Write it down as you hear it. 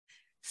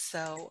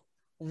So,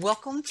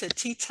 welcome to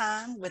Tea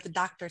Time with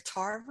Dr.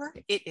 Tarver.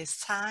 It is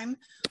time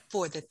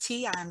for the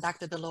tea. I am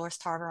Dr. Dolores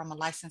Tarver. I'm a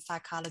licensed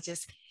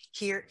psychologist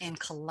here in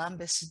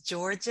Columbus,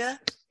 Georgia.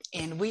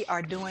 And we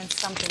are doing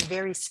something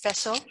very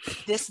special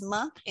this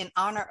month in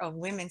honor of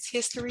Women's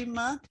History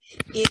Month.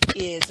 It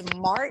is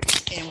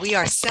March, and we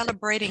are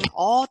celebrating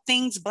all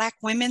things Black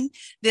women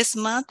this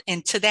month.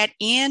 And to that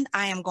end,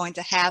 I am going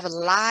to have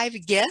live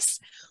guests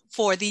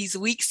for these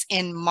weeks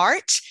in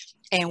March.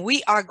 And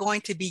we are going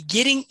to be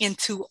getting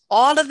into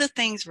all of the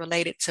things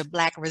related to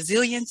Black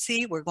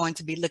resiliency. We're going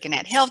to be looking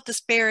at health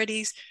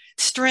disparities,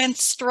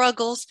 strengths,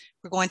 struggles.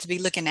 We're going to be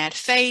looking at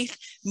faith,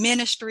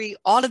 ministry,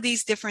 all of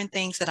these different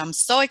things that I'm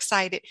so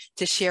excited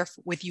to share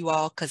with you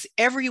all, because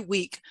every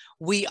week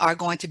we are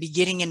going to be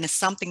getting into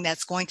something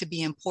that's going to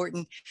be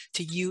important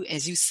to you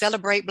as you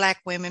celebrate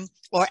Black women,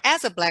 or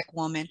as a Black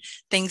woman,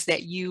 things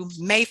that you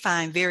may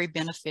find very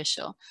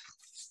beneficial.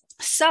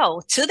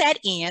 So to that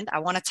end, I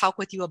want to talk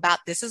with you about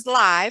This Is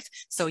Live.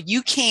 So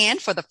you can,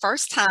 for the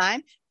first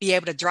time, be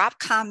able to drop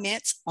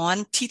comments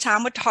on Tea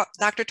Time with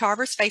Dr.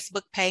 Tarver's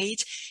Facebook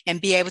page and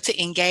be able to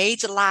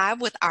engage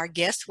live with our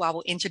guests, who I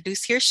will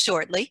introduce here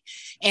shortly.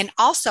 And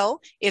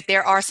also, if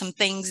there are some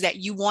things that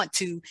you want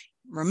to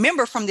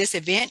remember from this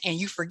event and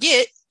you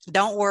forget,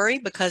 don't worry,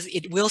 because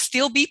it will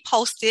still be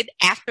posted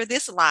after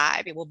this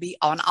live. It will be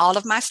on all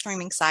of my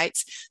streaming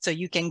sites. So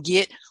you can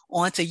get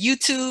onto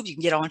YouTube, you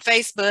can get on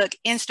Facebook,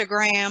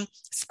 Instagram,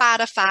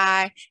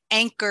 Spotify,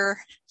 Anchor,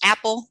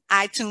 Apple,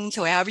 iTunes,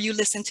 however you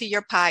listen to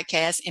your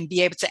podcast, and be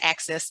able to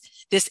access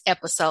this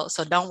episode.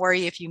 So don't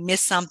worry if you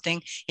miss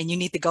something and you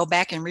need to go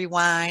back and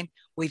rewind.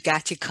 We've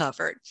got you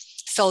covered.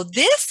 So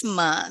this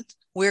month,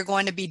 we're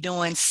going to be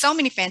doing so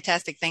many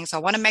fantastic things. So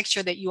I want to make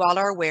sure that you all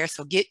are aware.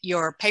 So get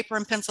your paper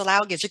and pencil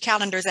out, get your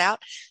calendars out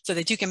so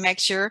that you can make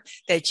sure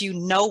that you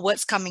know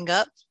what's coming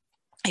up.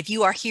 If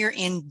you are here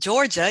in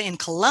Georgia, in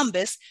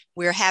Columbus,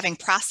 we're having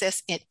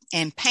Process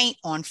and Paint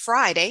on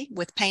Friday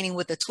with Painting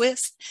with a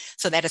Twist.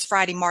 So that is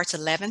Friday, March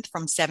 11th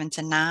from 7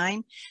 to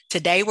 9.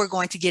 Today, we're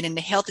going to get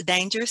into health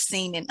dangers,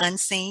 seen and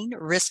unseen,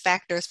 risk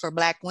factors for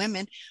Black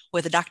women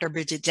with Dr.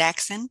 Bridget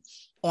Jackson.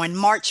 On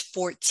March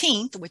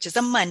 14th, which is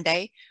a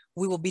Monday,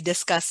 we will be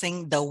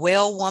discussing The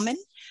Well Woman,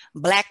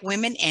 Black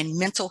Women and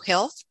Mental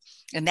Health.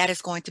 And that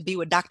is going to be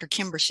with Dr.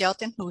 Kimber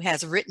Shelton, who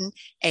has written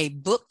a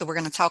book that we're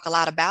going to talk a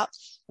lot about.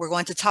 We're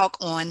going to talk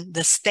on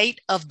the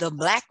state of the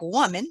Black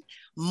woman,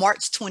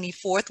 March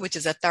 24th, which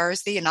is a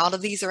Thursday, and all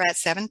of these are at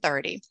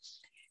 7:30.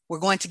 We're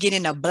going to get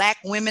into Black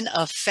women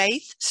of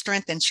faith,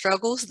 strength, and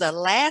struggles the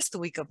last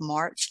week of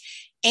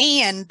March.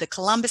 And the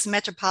Columbus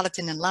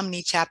Metropolitan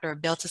Alumni Chapter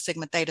of Delta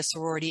Sigma Theta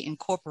Sorority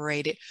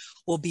Incorporated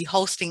will be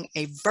hosting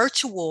a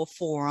virtual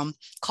forum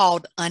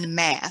called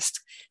Unmasked,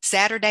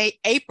 Saturday,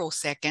 April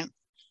 2nd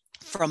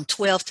from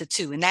 12 to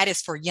 2. And that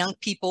is for young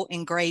people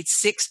in grades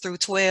 6 through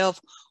 12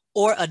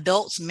 or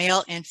adults,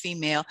 male and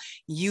female.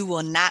 You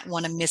will not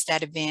want to miss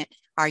that event.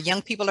 Our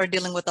young people are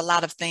dealing with a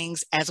lot of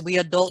things, as we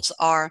adults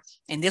are,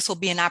 and this will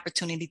be an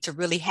opportunity to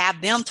really have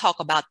them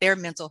talk about their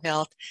mental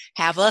health,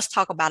 have us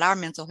talk about our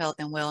mental health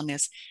and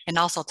wellness, and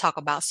also talk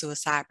about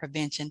suicide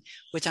prevention,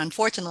 which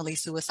unfortunately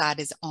suicide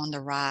is on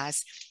the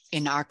rise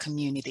in our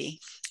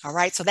community. All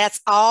right, so that's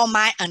all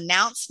my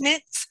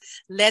announcements.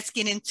 Let's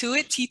get into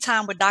it. Tea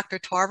Time with Dr.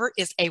 Tarver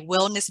is a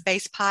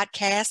wellness-based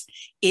podcast.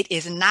 It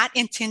is not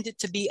intended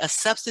to be a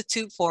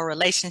substitute for a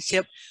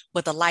relationship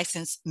with a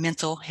licensed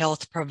mental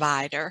health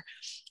provider.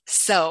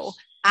 So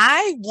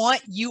I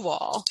want you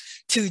all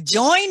to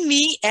join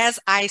me as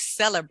I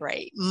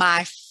celebrate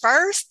my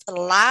first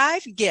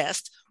live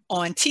guest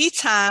on Tea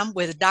Time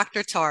with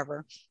Dr.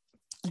 Tarver,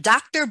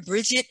 Dr.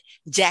 Bridget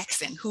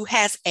Jackson, who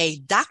has a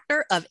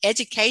Doctor of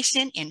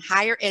Education in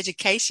Higher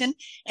Education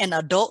and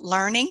Adult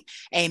Learning,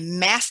 a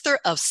Master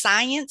of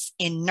Science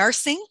in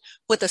Nursing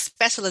with a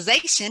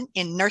specialization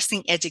in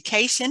nursing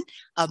education,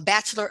 a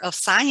Bachelor of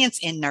Science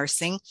in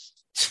Nursing,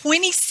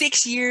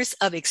 26 years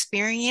of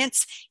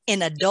experience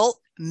in adult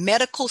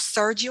medical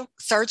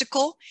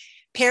surgical,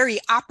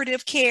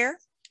 perioperative care,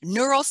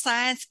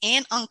 neuroscience,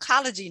 and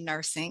oncology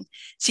nursing.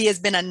 She has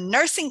been a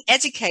nursing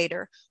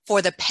educator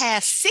for the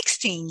past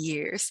 16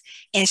 years,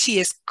 and she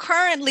is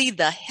currently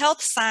the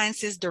Health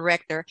Sciences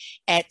Director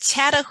at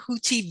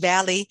Chattahoochee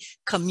Valley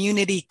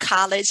Community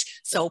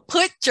College. So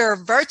put your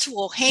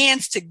virtual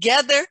hands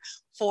together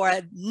for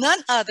none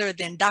other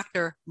than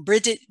Dr.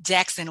 Bridget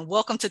Jackson.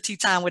 Welcome to Tea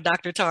Time with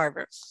Dr.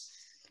 Tarver.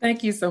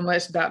 Thank you so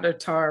much, Dr.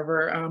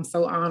 Tarver. I'm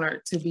so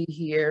honored to be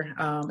here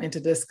and to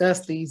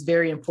discuss these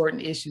very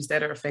important issues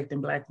that are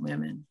affecting Black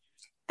women.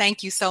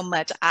 Thank you so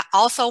much. I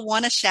also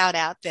want to shout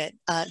out that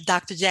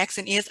Dr.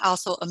 Jackson is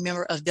also a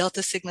member of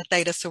Delta Sigma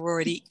Theta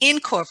Sorority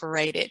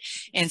Incorporated.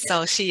 And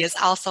so she is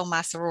also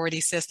my sorority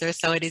sister.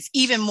 So it is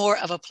even more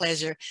of a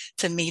pleasure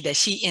to me that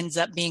she ends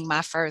up being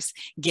my first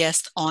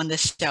guest on the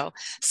show.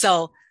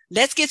 So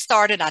let's get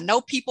started. I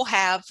know people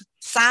have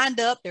signed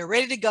up. They're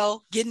ready to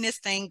go, getting this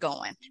thing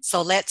going.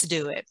 So let's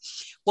do it.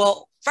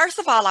 Well, first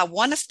of all, I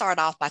want to start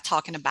off by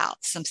talking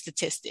about some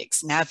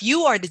statistics. Now, if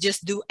you are to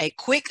just do a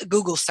quick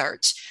Google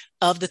search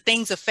of the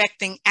things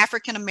affecting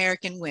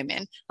African-American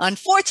women,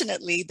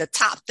 unfortunately, the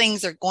top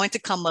things are going to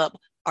come up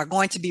are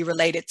going to be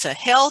related to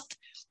health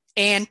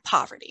and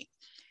poverty.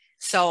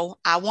 So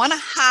I want to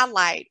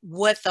highlight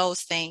what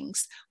those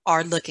things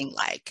are looking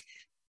like.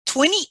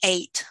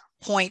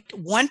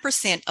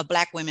 28.1% of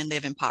Black women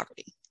live in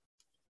poverty.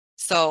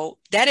 So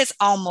that is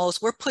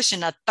almost, we're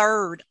pushing a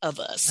third of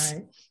us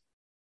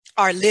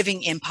are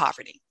living in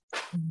poverty.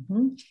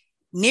 Mm-hmm.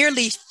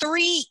 Nearly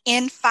 3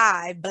 in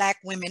 5 Black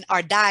women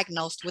are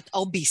diagnosed with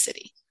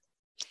obesity.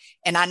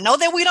 And I know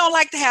that we don't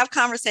like to have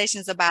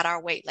conversations about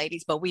our weight,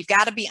 ladies, but we've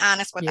got to be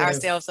honest with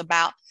ourselves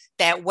about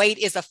that weight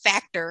is a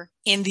factor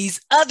in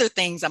these other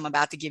things I'm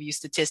about to give you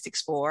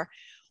statistics for.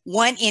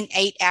 1 in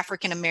 8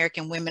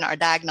 African-American women are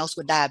diagnosed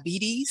with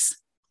diabetes.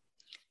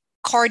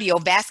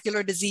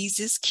 Cardiovascular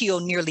diseases kill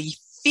nearly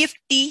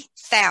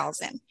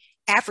 50,000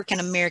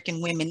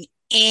 African-American women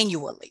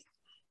annually.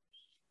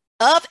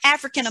 Of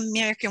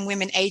African-American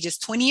women ages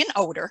 20 and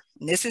older,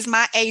 and this is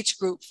my age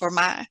group for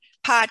my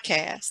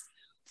podcast,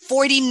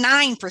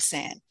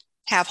 49%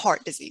 have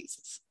heart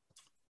diseases.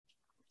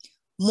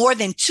 More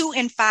than 2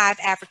 in 5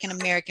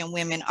 African-American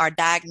women are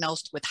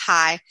diagnosed with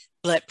high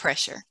blood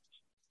pressure.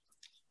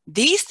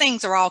 These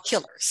things are all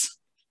killers.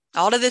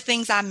 All of the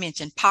things I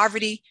mentioned,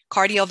 poverty,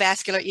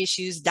 cardiovascular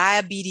issues,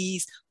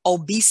 diabetes,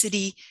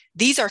 obesity,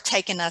 these are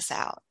taking us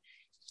out.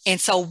 And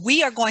so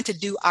we are going to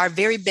do our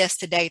very best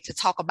today to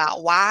talk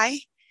about why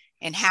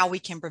and how we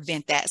can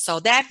prevent that. So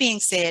that being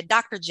said,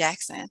 Dr.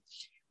 Jackson,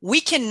 we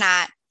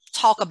cannot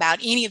talk about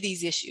any of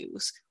these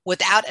issues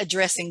without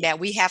addressing that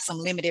we have some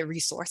limited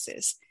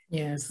resources.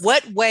 Yes.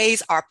 What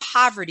ways are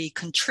poverty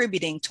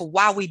contributing to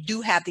why we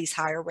do have these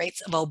higher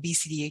rates of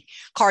obesity,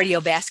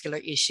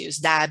 cardiovascular issues,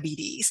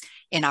 diabetes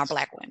in our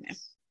Black women?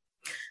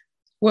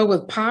 Well,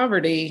 with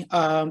poverty,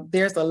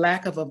 there's a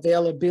lack of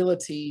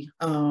availability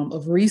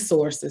of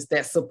resources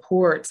that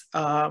support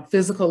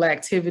physical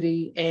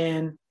activity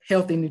and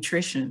healthy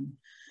nutrition.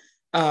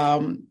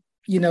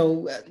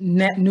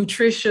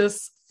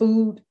 Nutritious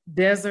food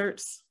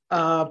deserts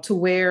to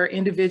where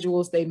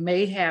individuals, they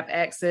may have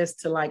access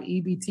to like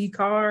EBT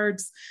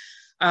cards,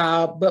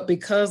 but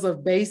because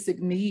of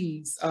basic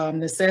needs,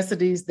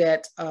 necessities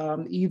that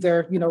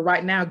either,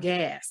 right now,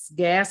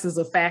 gas is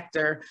a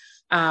factor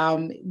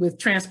with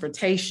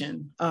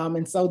transportation.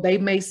 And so they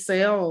may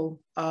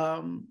sell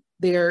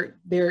their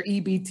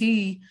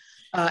EBT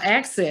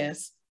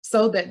access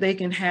so that they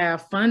can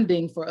have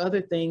funding for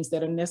other things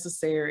that are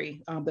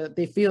necessary, that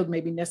they feel may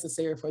be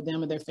necessary for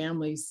them and their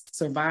family's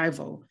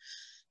survival.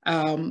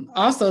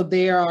 Also,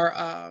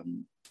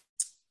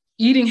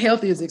 eating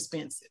healthy is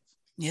expensive.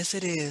 Yes,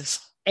 it is.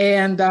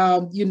 And,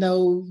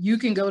 you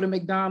can go to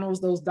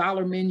McDonald's, those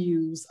dollar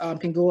menus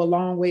can go a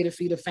long way to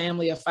feed a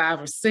family of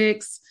 5 or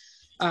 6.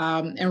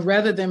 And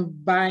rather than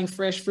buying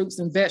fresh fruits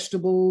and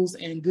vegetables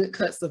and good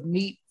cuts of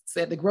meats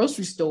at the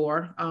grocery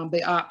store,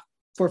 they opt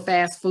for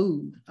fast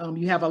food.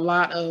 You have a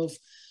lot of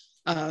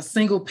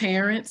single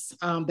parents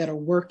that are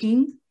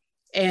working,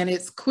 and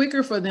it's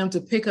quicker for them to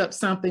pick up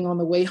something on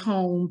the way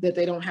home that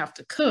they don't have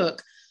to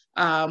cook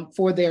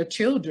for their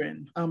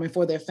children and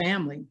for their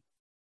family.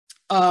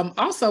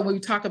 Also, when we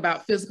talk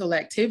about physical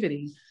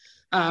activity,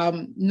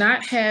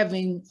 not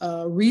having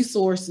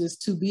resources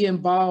to be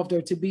involved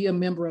or to be a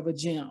member of a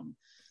gym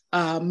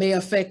may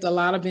affect a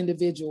lot of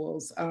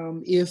individuals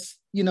if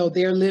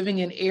they're living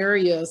in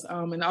areas,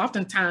 and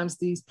oftentimes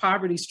these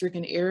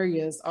poverty-stricken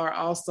areas are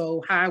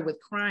also high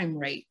with crime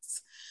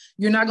rates.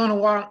 You're not going to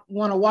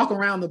want to walk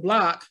around the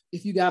block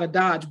if you got to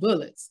dodge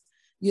bullets.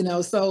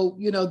 So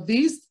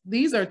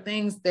these are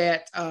things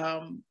that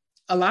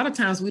a lot of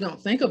times we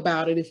don't think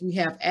about it if we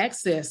have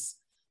access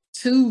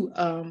to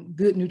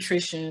good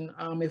nutrition,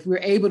 if we're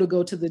able to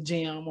go to the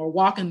gym or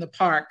walk in the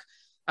park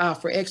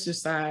for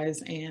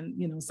exercise.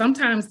 And,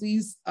 sometimes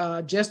these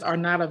just are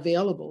not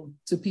available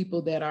to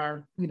people that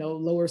are,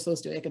 lower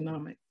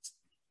socioeconomic.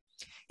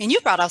 And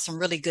you brought up some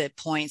really good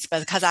points,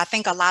 because I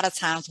think a lot of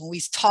times when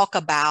we talk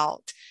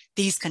about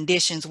these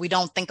conditions, we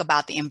don't think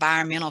about the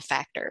environmental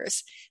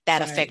factors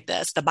that affect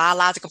us, the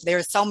biological. There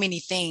are so many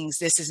things.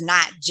 This is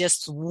not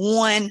just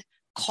one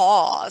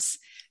cause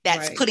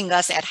that's putting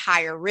us at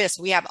higher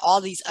risk. We have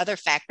all these other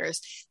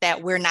factors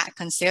that we're not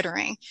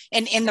considering.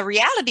 And the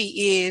reality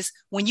is,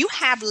 when you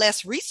have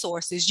less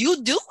resources,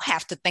 you do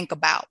have to think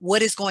about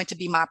what is going to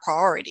be my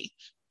priority.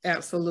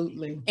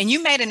 Absolutely. And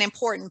you made an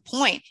important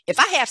point. If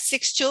I have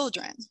 6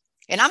 children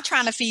and I'm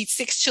trying to feed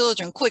 6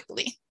 children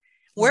quickly,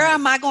 where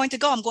am I going to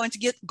go? I'm going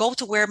to go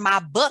to where my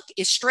buck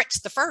is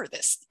stretched the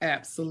furthest.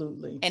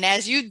 Absolutely. And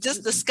as you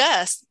just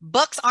discussed,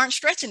 bucks aren't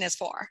stretching as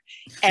far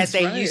as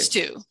they used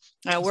to.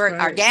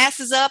 Our gas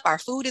is up, our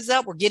food is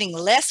up, we're getting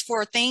less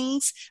for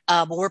things,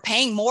 but we're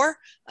paying more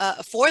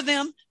for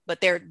them,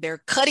 but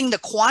they're cutting the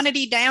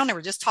quantity down. And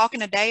we're just talking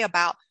today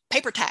about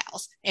paper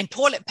towels and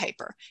toilet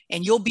paper,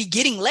 and you'll be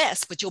getting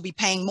less, but you'll be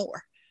paying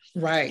more.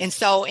 Right.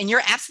 And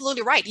you're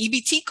absolutely right.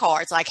 EBT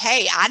cards, like,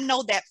 hey, I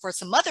know that for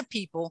some other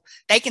people,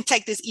 they can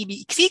take this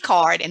EBT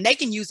card and they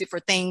can use it for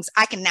things.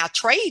 I can now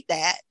trade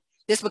that.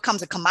 This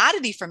becomes a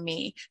commodity for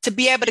me to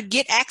be able to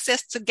get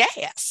access to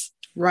gas.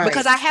 Right.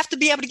 Because I have to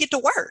be able to get to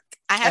work.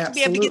 I have to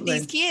be able to get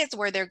these Absolutely. kids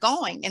where they're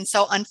going. And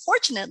so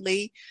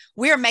unfortunately,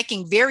 we're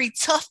making very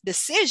tough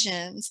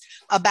decisions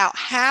about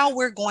how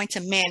we're going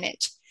to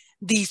manage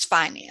these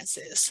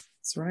finances.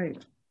 That's right.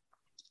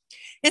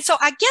 And so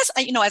I guess,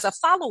 as a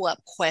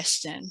follow-up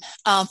question,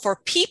 for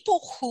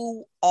people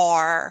who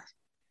are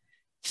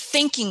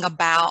thinking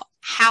about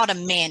how to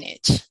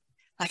manage,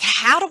 like,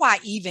 how do I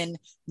even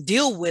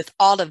deal with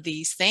all of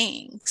these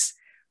things?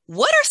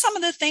 What are some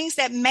of the things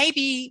that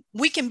maybe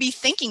we can be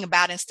thinking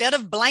about instead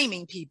of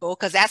blaming people?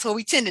 Because that's what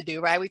we tend to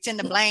do, right? We tend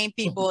to blame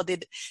people.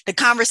 The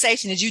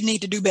conversation is, you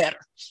need to do better.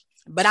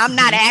 But I'm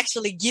not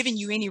actually giving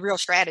you any real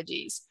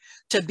strategies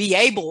to be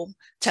able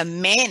to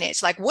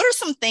manage. Like, what are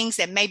some things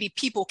that maybe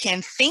people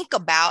can think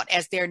about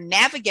as they're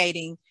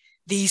navigating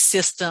these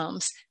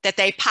systems that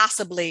they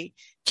possibly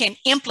can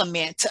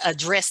implement to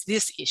address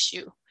this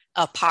issue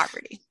of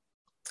poverty?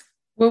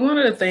 Well, one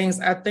of the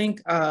things I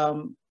think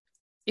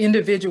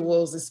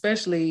individuals,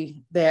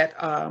 especially that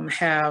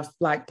have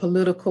like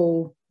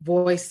political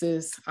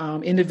voices,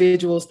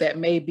 individuals that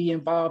may be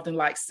involved in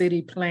like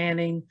city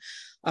planning,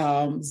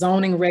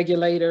 zoning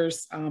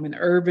regulators, and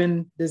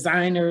urban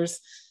designers,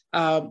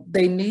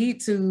 they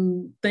need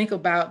to think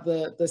about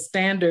the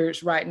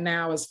standards right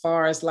now as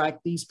far as like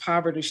these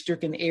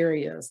poverty-stricken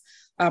areas.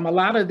 A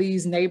lot of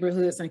these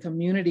neighborhoods and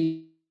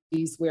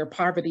communities where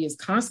poverty is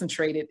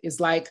concentrated is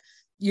like,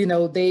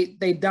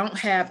 they don't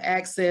have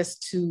access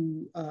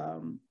to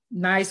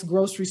nice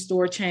grocery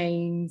store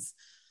chains.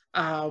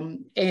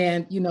 And,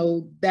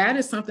 that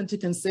is something to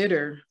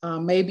consider,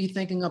 maybe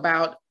thinking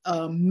about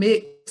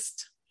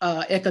mixed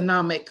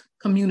economic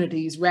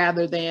communities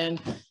rather than,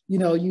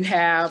 you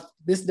have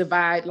this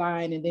divide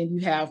line and then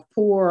you have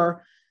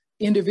poor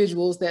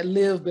individuals that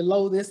live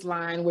below this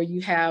line where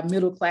you have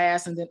middle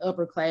class and then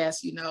upper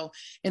class,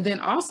 and then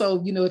also,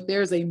 if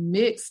there's a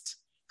mixed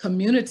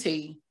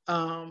community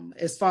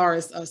as far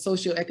as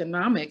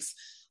socioeconomics,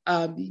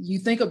 you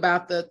think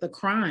about the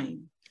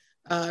crime.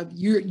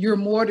 You're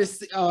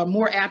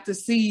more apt to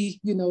see,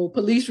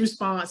 police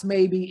response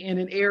maybe in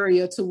an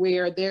area to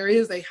where there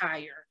is a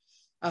higher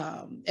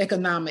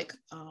economic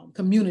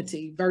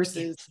community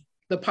versus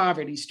the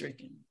poverty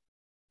stricken.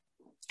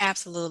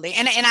 Absolutely.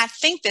 And I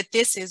think that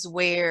this is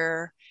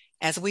where,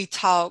 as we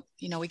talk,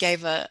 we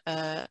gave an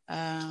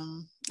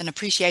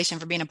appreciation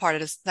for being a part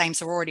of the same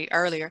sorority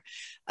earlier,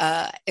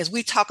 as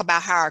we talk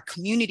about how our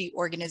community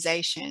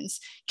organizations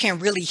can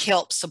really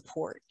help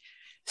support.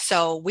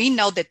 So we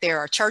know that there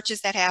are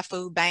churches that have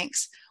food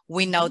banks.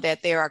 We know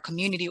that there are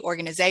community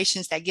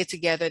organizations that get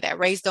together that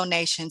raise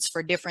donations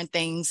for different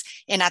things.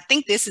 And I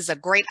think this is a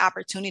great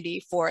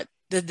opportunity for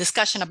the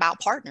discussion about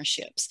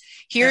partnerships.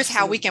 Here's Absolutely.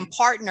 How we can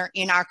partner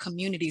in our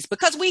communities,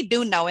 because we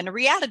do know, and the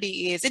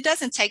reality is it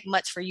doesn't take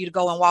much for you to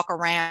go and walk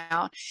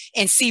around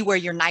and see where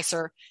your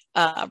nicer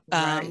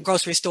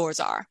grocery stores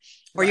are,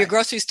 or your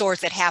grocery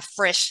stores that have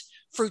fresh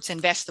fruits and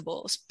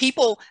vegetables.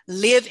 People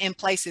live in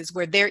places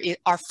where there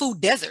are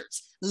food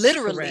deserts.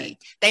 Literally,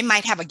 they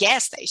might have a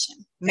gas station,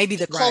 maybe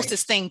the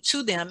closest thing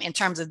to them in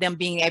terms of them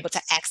being able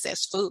to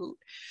access food.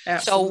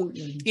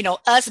 Absolutely. So,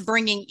 us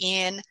bringing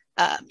in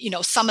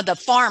some of the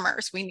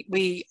farmers,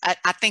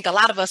 I think a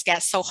lot of us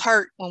got so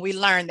hurt when we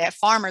learned that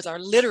farmers are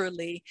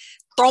literally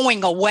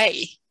throwing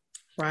away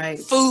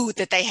food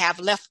that they have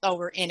left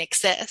over in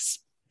excess.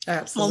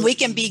 Absolutely. When we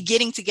can be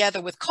getting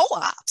together with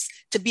co-ops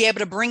to be able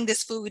to bring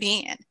this food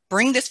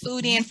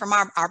in from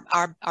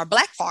our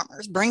Black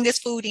farmers, bring this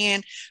food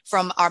in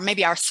from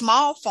maybe our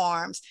small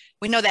farms.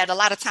 We know that a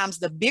lot of times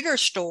the bigger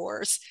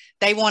stores,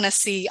 they want to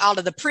see all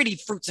of the pretty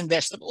fruits and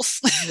vegetables.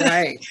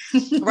 Right.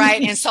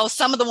 Right. And so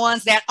some of the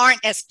ones that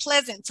aren't as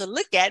pleasant to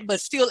look at, but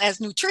still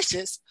as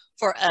nutritious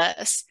for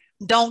us,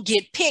 don't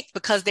get picked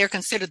because they're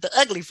considered the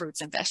ugly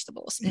fruits and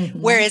vegetables.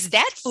 Whereas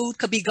that food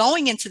could be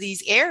going into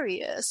these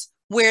areas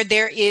where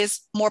there is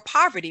more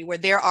poverty, where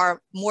there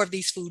are more of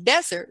these food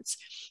deserts.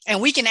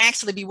 And we can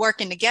actually be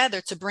working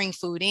together to bring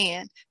food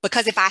in.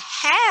 Because if I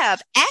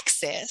have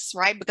access,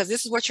 right, because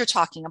this is what you're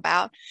talking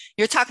about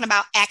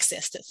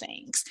access to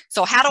things.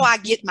 So how do I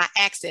get my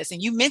access?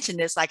 And you mentioned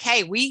this, like,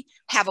 hey, we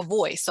have a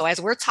voice. So as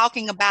we're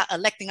talking about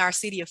electing our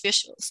city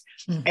officials,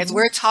 as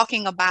we're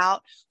talking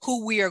about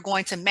who we are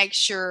going to make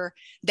sure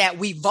that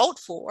we vote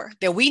for,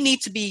 that we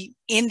need to be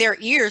in their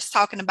ears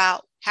talking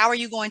about how are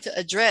you going to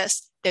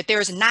address that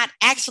there is not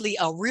actually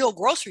a real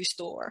grocery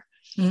store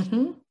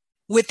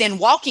within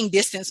walking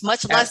distance,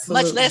 much less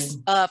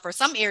for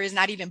some areas,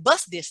 not even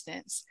bus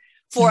distance,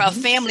 for a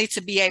family to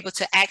be able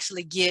to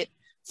actually get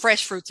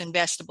fresh fruits and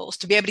vegetables,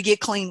 to be able to get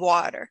clean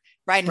water,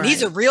 right? And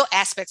these are real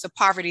aspects of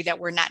poverty that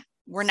we're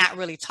not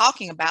really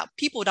talking about.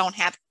 People don't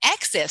have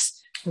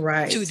access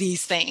to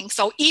these things.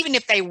 So even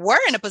if they were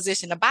in a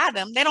position to buy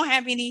them, they don't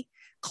have any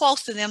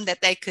close to them that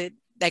they could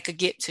they could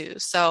get to.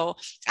 So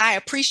I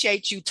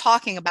appreciate you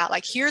talking about,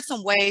 like, here's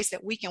some ways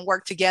that we can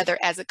work together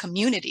as a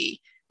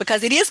community,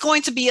 because it is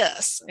going to be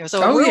us.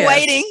 So we're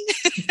waiting.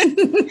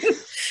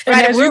 And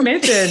as you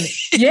mentioned,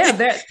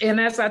 and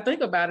as I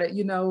think about it,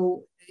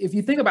 if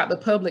you think about the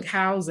public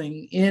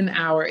housing in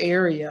our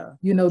area,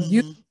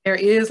 there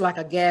is like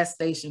a gas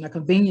station, a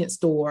convenience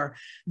store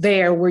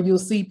there where you'll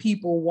see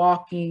people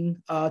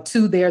walking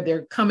to there.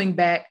 They're coming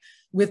back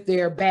with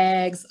their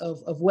bags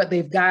of what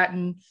they've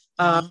gotten.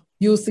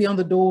 You'll see on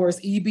the doors,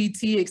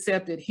 EBT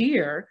accepted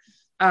here.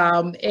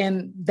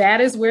 And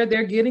that is where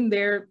they're getting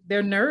their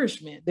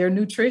nourishment, their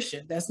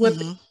nutrition. That's what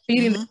they're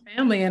feeding the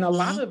family. And a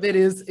lot of it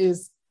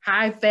is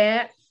high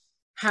fat,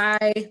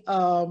 high,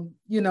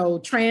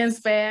 trans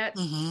fat,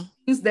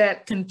 things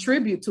that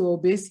contribute to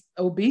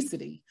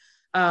obesity,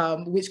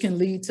 which can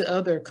lead to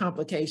other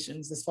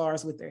complications as far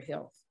as with their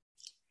health.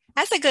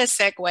 That's a good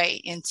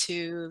segue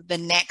into the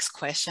next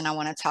question I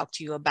want to talk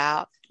to you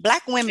about.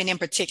 Black women in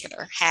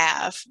particular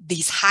have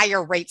these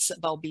higher rates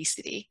of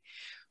obesity.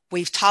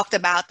 We've talked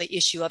about the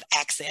issue of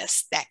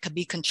access that could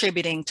be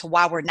contributing to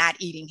why we're not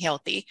eating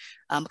healthy,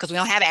 because we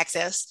don't have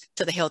access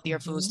to the healthier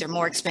foods. They're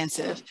more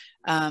expensive.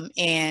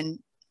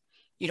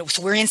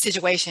 So we're in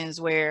situations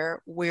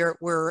where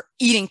we're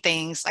eating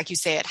things, like you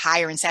said,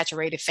 higher in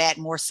saturated fat,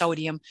 more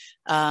sodium,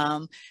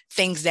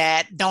 things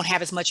that don't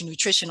have as much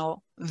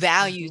nutritional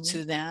value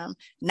to them,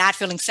 not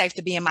feeling safe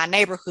to be in my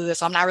neighborhood.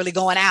 So I'm not really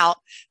going out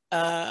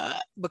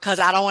because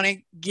I don't want to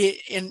get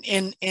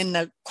in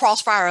the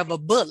crossfire of a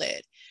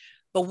bullet.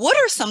 But what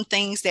are some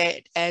things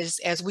that,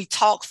 as we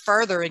talk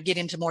further and get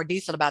into more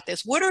detail about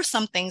this, what are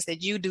some things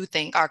that you do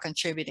think are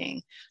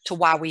contributing to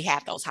why we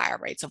have those higher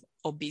rates of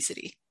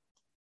obesity?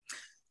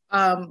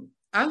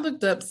 I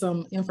looked up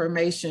some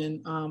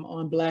information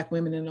on Black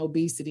women and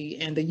obesity,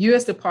 and the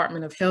U.S.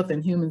 Department of Health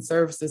and Human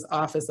Services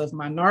Office of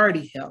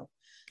Minority Health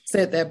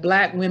said that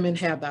Black women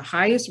have the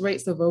highest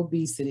rates of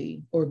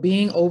obesity or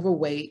being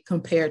overweight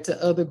compared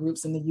to other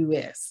groups in the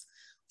U.S.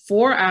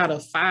 4 out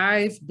of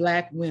 5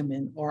 Black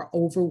women are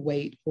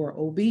overweight or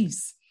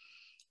obese.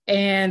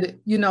 And,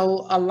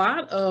 a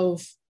lot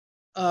of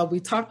we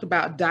talked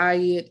about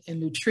diet and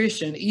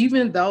nutrition,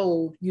 even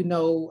though,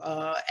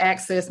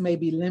 access may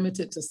be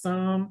limited to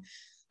some.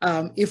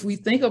 If we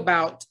think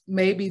about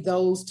maybe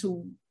those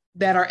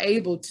that are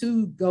able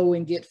to go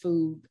and get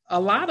food, a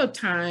lot of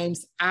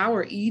times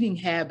our eating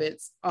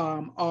habits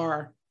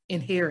are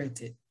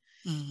inherited.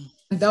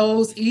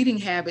 Those eating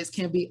habits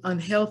can be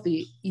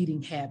unhealthy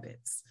eating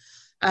habits.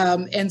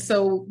 And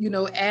so,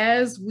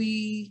 as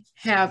we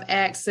have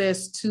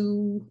access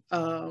to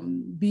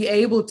be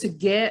able to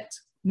get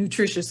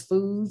nutritious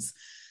foods,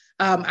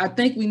 I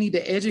think we need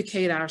to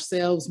educate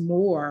ourselves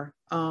more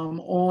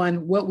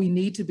on what we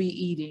need to be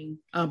eating,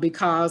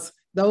 because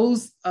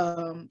those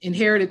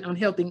inherited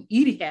unhealthy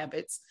eating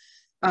habits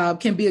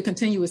can be a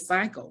continuous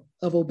cycle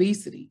of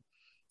obesity.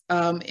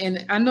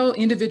 And I know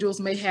individuals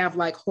may have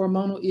like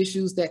hormonal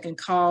issues that can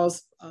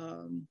cause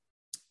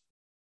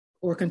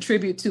or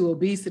contribute to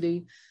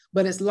obesity,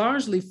 but it's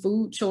largely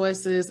food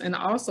choices and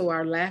also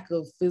our lack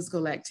of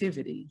physical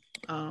activity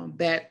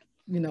that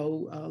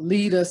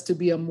lead us to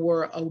be a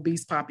more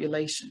obese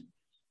population.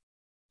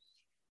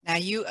 Now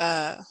you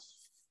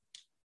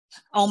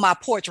on my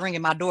porch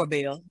ringing my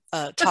doorbell,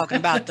 talking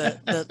about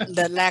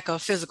the lack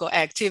of physical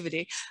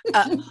activity,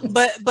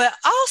 but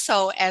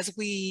also as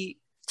we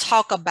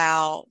talk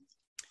about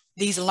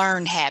these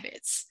learned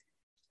habits,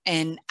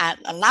 and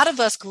a lot of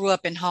us grew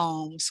up in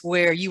homes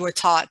where you were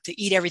taught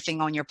to eat everything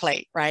on your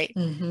plate, right?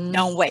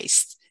 Don't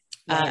waste.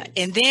 Right.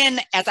 And then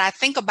as I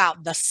think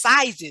about the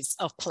sizes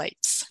of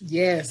plates.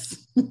 Yes.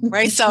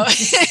 Right. So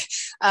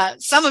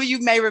some of you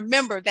may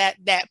remember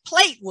that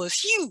plate was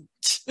huge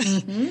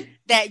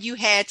that you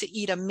had to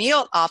eat a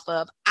meal off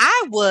of.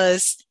 I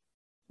was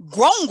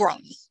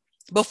grown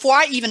before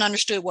I even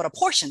understood what a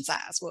portion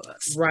size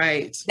was.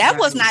 Right. That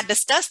was not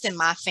discussed in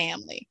my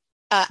family.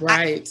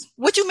 Right.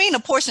 What you mean a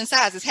portion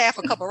size is half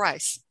a cup of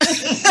rice?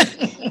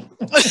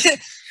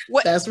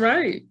 That's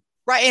right.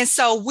 Right. And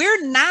so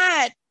we're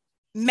not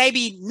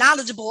maybe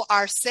knowledgeable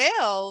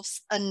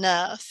ourselves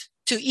enough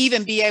to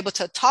even be able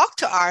to talk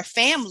to our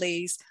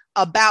families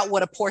about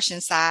what a portion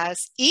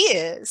size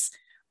is,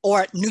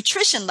 or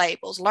nutrition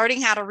labels,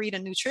 learning how to read a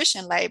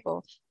nutrition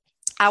label.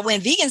 I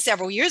went vegan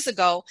several years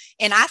ago,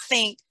 and I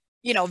think,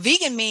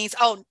 vegan means,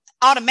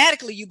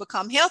 automatically you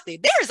become healthy.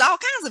 There's all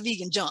kinds of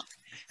vegan junk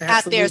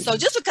out there. So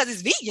just because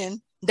it's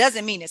vegan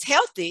doesn't mean it's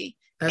healthy.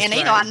 That's and,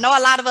 right. I know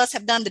a lot of us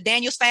have done the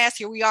Daniel's fast.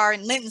 Here we are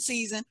in Lenten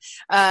season.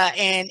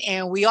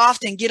 And we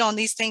often get on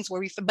these things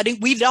but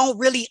we don't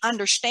really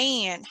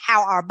understand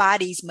how our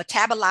bodies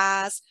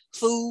metabolize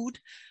food.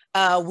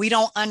 We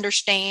don't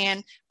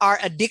understand our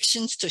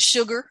addictions to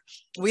sugar.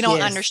 We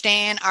don't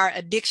understand our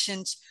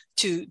addictions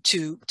to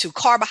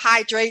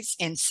carbohydrates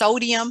and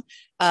sodium.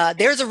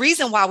 There's a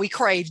reason why we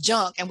crave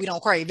junk and we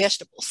don't crave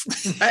vegetables.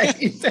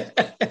 Right.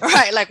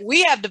 Right. Like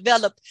we have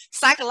developed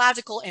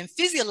psychological and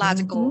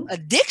physiological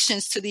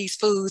addictions to these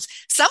foods.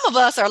 Some of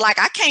us are like,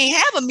 I can't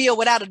have a meal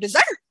without a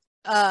dessert.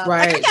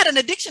 Like I got an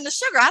addiction to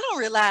sugar. I don't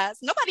realize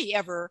nobody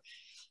ever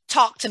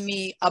talked to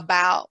me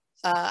about,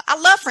 I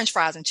love French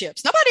fries and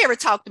chips. Nobody ever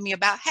talked to me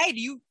about, hey,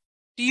 do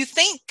you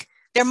think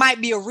there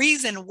might be a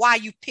reason why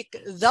you pick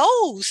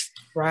those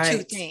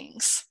two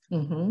things?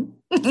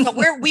 Mm-hmm. So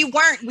we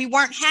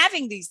weren't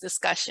having these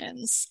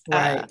discussions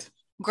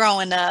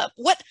growing up.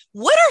 What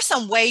are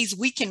some ways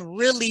we can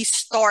really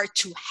start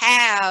to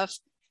have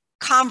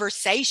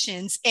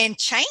conversations and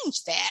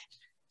change that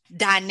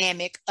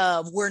dynamic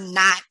of we're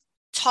not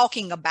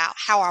talking about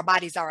how our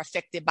bodies are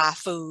affected by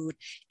food,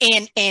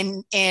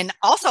 and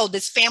also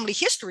this family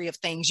history of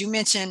things you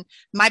mentioned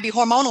might be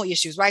hormonal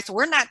issues, right? So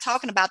we're not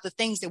talking about the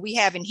things that we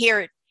have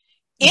inherited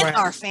in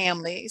our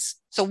families.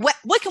 So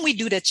what can we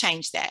do to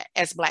change that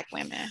as Black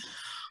women?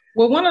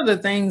 Well, one of the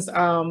things,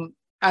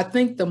 I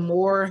think the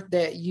more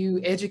that you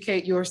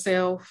educate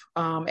yourself,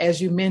 as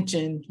you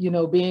mentioned,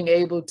 being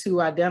able to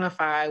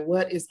identify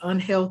what is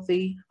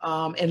unhealthy,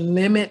 and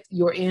limit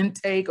your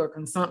intake or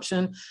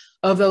consumption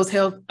of those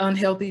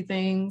unhealthy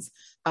things.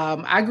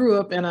 I grew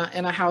up in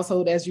a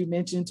household, as you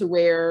mentioned, to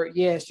where,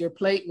 yes, your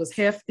plate was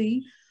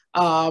hefty,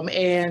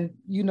 and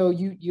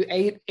you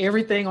ate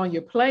everything on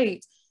your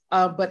plate.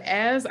 But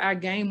as I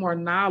gain more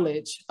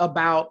knowledge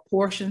about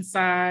portion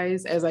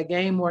size, as I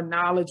gain more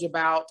knowledge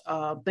about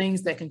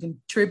things that can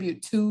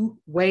contribute to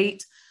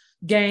weight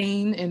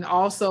gain, and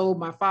also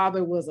my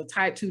father was a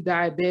type 2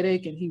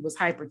 diabetic and he was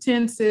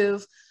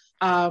hypertensive,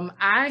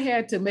 I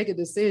had to make a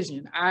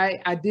decision.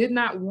 I did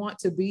not want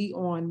to be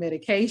on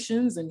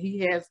medications, and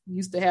he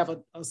used to have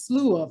a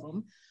slew of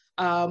them.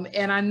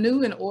 And I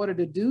knew in order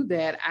to do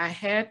that, I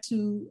had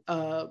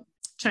to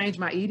change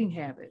my eating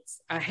habits.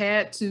 I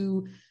had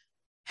to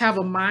have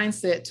a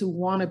mindset to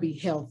want to be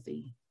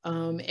healthy.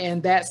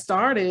 And that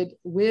started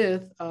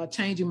with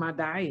changing my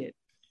diet.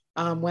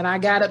 When I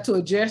got up to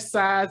a just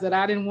size that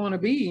I didn't want to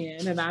be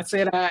in, and I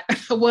said I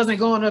wasn't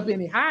going up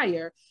any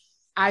higher,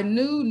 I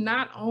knew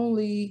not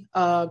only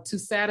to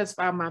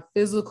satisfy my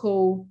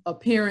physical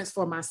appearance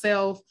for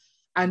myself,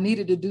 I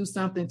needed to do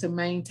something to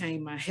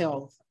maintain my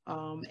health.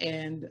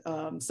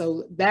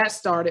 So that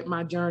started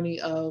my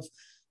journey of,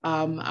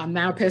 I'm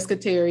now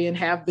pescatarian,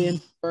 have been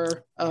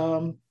for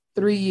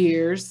 3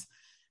 years,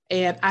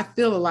 and I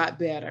feel a lot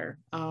better.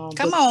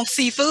 Come on,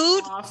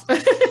 seafood.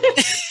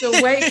 The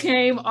weight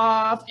came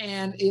off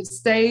and it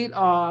stayed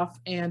off,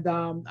 and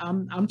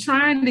I'm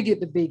trying to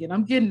get the vegan.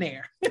 I'm getting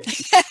there.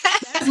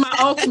 That's my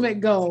ultimate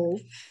goal.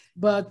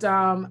 But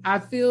I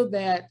feel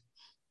that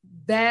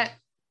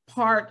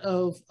part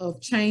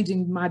of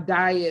changing my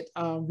diet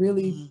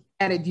really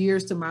added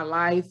years to my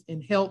life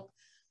and helped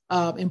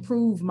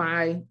improve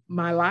my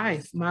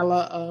life, my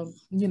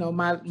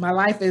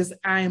life as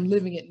I am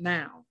living it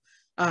now.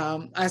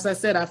 As I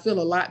said, I feel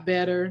a lot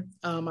better.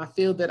 I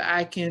feel that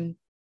I can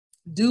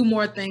do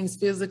more things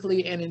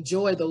physically and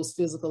enjoy those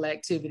physical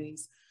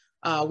activities.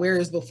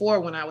 Whereas before,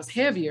 when I was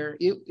heavier,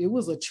 it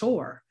was a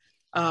chore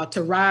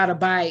to ride a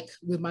bike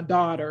with my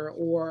daughter,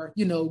 or,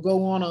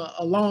 go on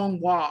a long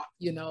walk,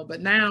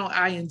 but now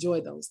I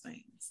enjoy those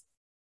things.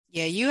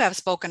 Yeah, you have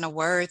spoken a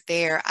word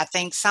there. I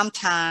think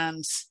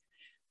sometimes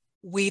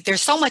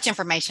there's so much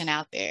information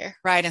out there,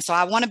 right? And so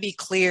I want to be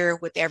clear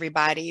with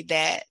everybody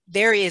that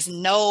there is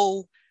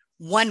no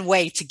one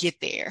way to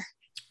get there.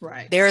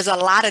 Right. There's a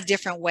lot of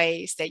different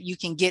ways that you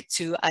can get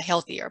to a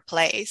healthier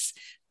place.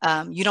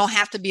 You don't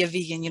have to be a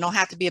vegan. You don't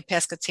have to be a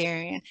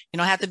pescatarian. You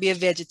don't have to be a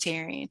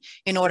vegetarian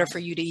in order for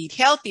you to eat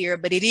healthier,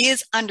 but it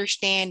is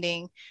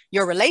understanding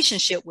your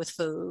relationship with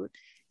food.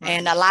 Right.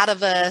 And a lot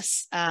of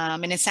us,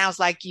 and it sounds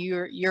like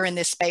you're in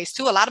this space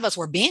too. A lot of us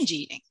were binge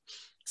eating.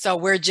 So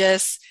we're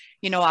just,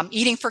 I'm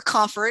eating for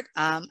comfort.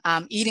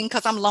 I'm eating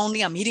because I'm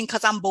lonely. I'm eating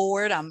because I'm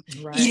bored. I'm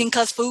eating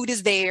because food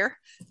is there.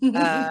 We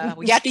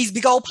got these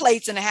big old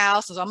plates in the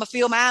house, so I'm gonna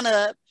fill mine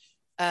up.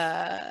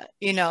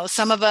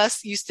 Some of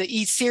us used to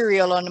eat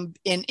cereal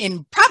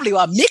in probably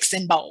a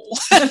mixing bowl.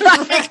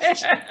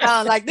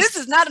 Like this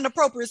is not an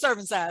appropriate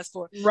serving size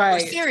for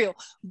cereal.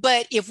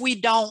 But if we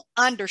don't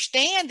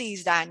understand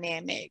these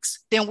dynamics,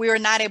 then we're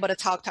not able to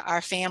talk to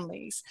our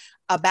families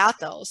about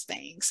those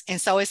things. And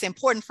so it's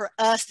important for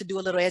us to do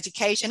a little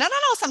education. And I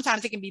know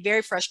sometimes it can be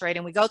very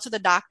frustrating. We go to the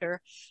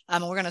doctor,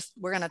 and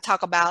we're gonna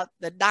talk about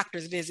the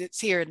doctor's visits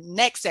here in the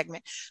next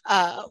segment.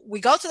 We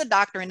go to the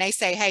doctor and they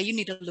say, hey, you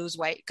need to lose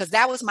weight, because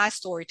that was my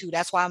story too.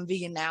 That's why I'm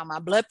vegan now. My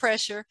blood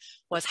pressure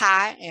was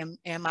high,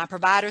 and my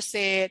provider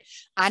said,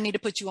 I need to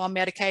put you on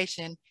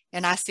medication.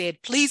 And I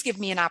said, please give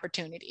me an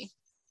opportunity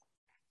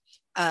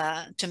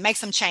to make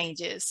some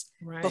changes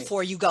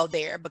before you go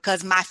there,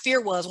 because my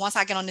fear was, once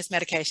I get on this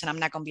medication, I'm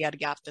not going to be able to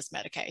get off this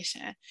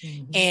medication.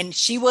 Mm-hmm. And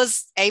she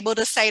was able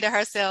to say to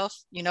herself,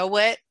 you know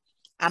what,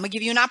 I'm gonna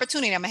give you an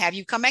opportunity. I'm gonna have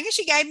you come back. And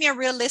she gave me a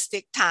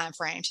realistic time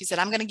frame. She said,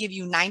 I'm gonna give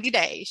you 90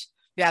 days.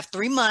 You have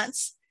 3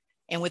 months.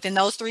 And within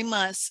those 3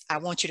 months, I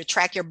want you to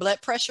track your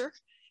blood pressure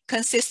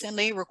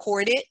consistently,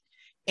 record it.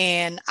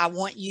 And I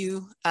want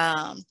you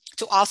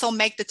to also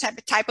make the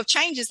type of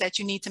changes that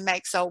you need to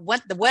make. So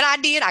what I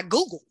did, I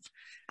Googled.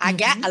 I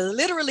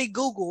literally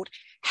Googled,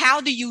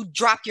 how do you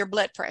drop your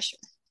blood pressure?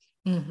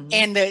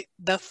 And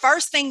the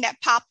first thing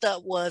that popped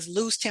up was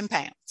lose 10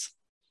 pounds.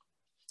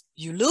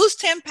 You lose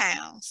 10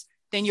 pounds,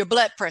 then your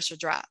blood pressure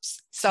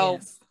drops. So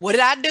what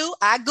did I do?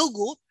 I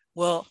Googled,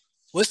 well,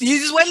 what's the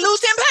easiest way to lose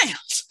 10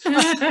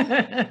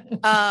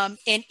 pounds?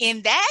 And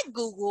in that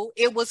Google,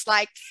 it was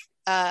like,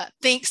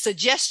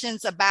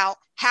 suggestions about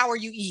how are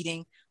you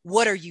eating?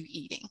 What are you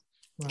eating?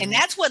 Right. And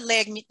that's what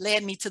led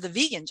me to the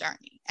vegan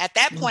journey. At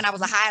that point, I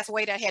was the highest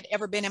weight I had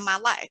ever been in my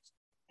life.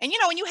 And,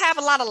 when you have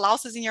a lot of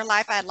losses in your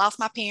life, I had lost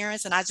my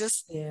parents and I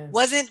just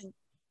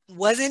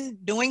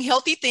wasn't doing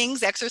healthy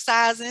things,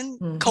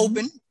 exercising,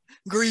 coping,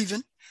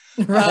 grieving.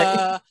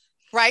 Right.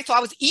 Right. So I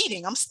was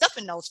eating, I'm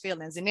stuffing those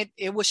feelings and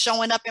it was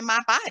showing up in my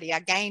body.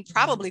 I gained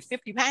probably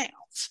 50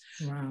 pounds.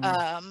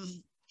 Wow.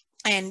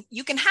 And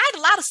you can hide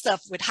a lot of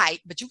stuff with height,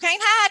 but you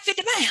can't hide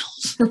 50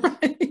 pounds.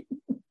 Right.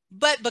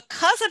 But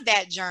because of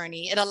that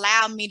journey, it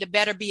allowed me to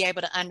better be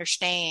able to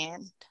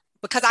understand,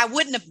 because I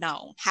wouldn't have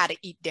known how to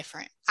eat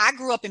different. I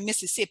grew up in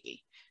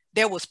Mississippi.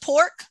 There was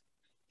pork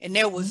and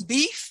there was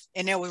beef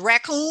and there was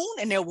raccoon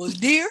and there was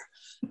deer.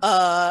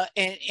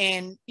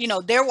 And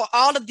there were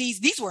all of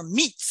these were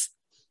meats.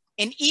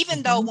 And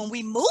even though when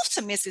we moved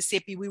to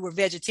Mississippi, we were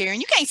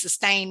vegetarian, you can't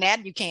sustain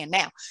that. You can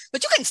now,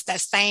 but you couldn't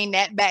sustain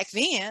that back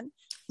then.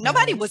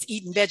 Nobody was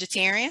eating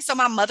vegetarian. So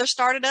my mother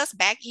started us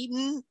back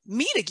eating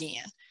meat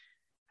again.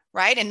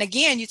 Right. And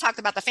again, you talked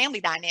about the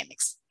family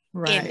dynamics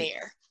in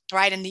there.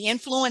 Right. And the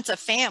influence of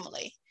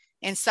family.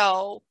 And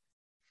so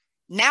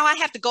now I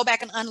have to go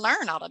back and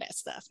unlearn all of that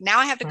stuff. Now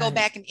I have to go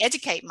back and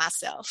educate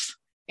myself.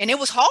 And it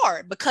was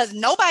hard because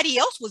nobody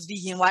else was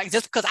vegan.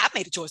 Just because I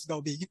made a choice to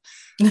go vegan.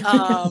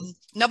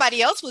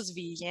 Nobody else was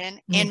vegan.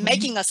 And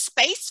making a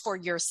space for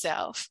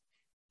yourself.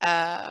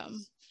 I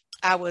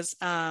was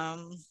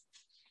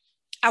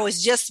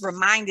just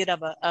reminded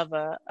of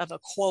a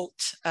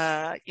quote,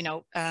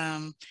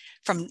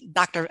 from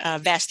Dr.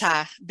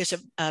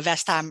 Bishop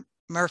Vashti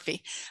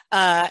Murphy.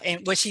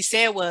 And what she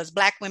said was,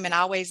 Black women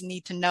always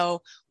need to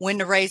know when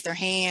to raise their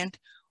hand,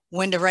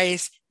 when to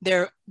raise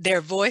their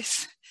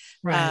voice.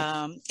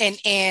 Right.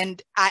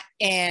 And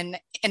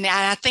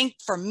I think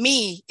for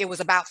me, it was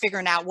about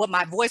figuring out what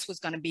my voice was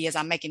going to be as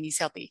I'm making these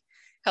healthy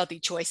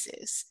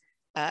choices.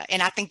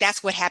 And I think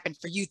that's what happened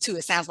for you too.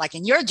 It sounds like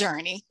in your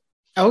journey.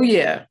 Oh,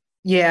 yeah.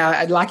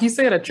 Yeah. Like you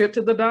said, a trip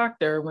to the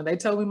doctor. When they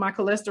told me my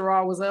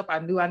cholesterol was up, I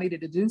knew I needed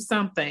to do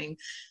something,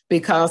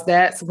 because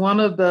that's one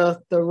of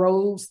the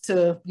roads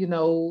to,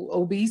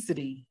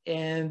 obesity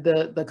and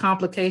the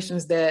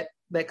complications that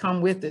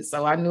come with it.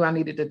 So I knew I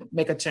needed to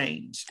make a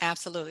change.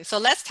 Absolutely. So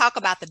let's talk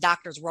about the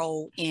doctor's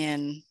role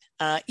in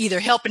either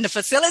helping to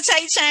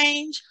facilitate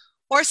change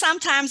or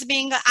sometimes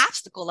being an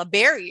obstacle, a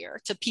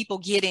barrier to people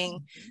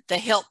getting the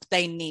help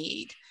they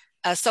need.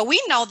 So we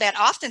know that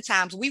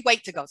oftentimes we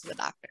wait to go to the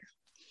doctor.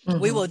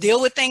 We will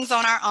deal with things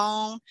on our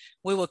own.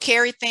 We will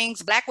carry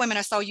things. Black women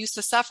are so used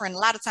to suffering. A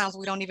lot of times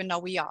we don't even know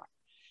we are.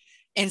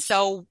 And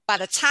so by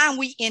the time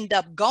we end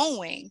up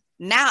going,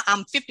 now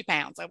I'm 50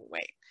 pounds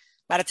overweight.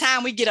 By the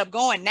time we get up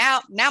going,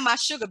 now my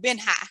sugar been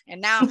high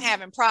and now I'm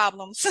having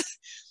problems,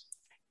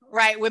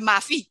 right, with my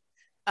feet.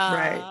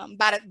 By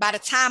the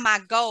time I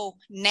go,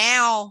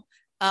 now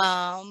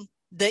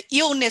the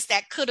illness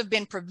that could have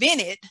been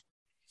prevented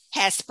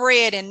has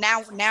spread, and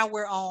now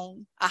we're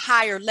on a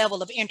higher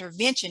level of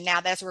intervention now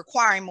that's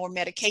requiring more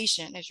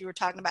medication, as you were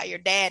talking about your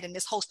dad and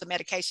this host of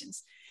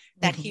medications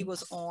that he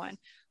was on.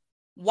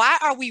 Why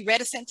are we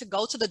reticent to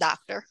go to the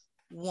doctor?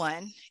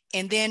 One,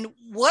 and then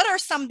what are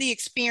some of the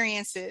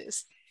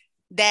experiences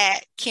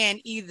that can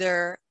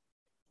either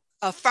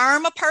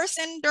affirm a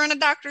person during a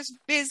doctor's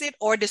visit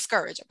or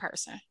discourage a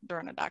person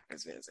during a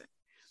doctor's visit?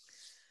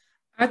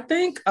 I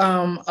think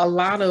a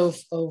lot of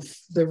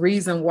the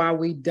reason why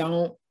we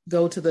don't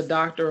go to the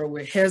doctor, or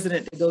we're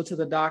hesitant to go to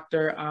the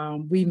doctor,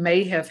 we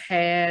may have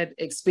had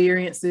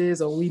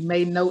experiences, or we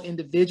may know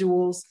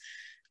individuals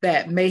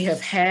that may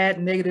have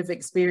had negative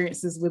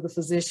experiences with a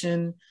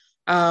physician.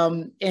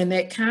 And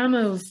that kind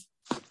of,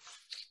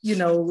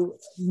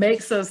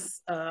 makes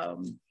us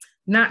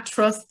not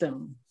trust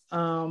them.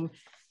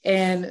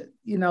 And,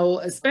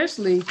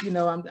 especially,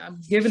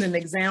 I'm giving an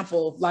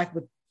example, like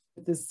with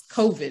this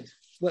COVID,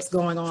 what's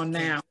going on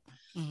now.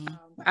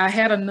 I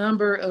had a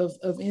number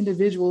of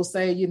individuals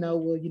say, well,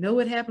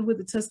 what happened with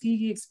the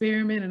Tuskegee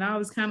experiment and all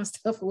this kind of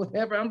stuff or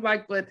whatever. I'm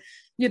like, but,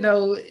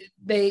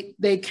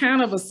 they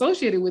kind of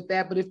associated with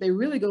that. But if they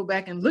really go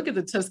back and look at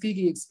the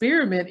Tuskegee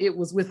experiment,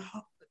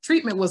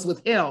 treatment was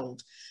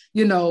withheld.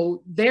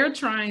 They're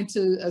trying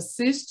to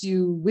assist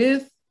you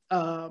with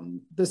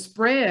the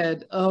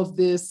spread of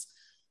this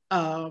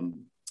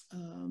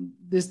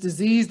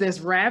disease that's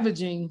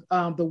ravaging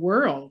the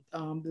world,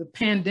 the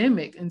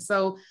pandemic. And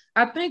so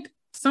I think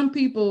some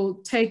people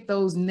take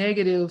those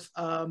negative,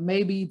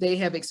 maybe they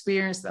have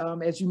experienced,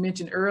 as you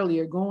mentioned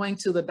earlier, going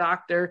to the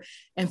doctor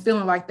and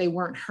feeling like they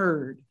weren't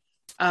heard.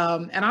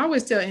 And I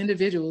always tell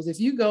individuals, if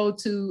you go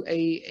to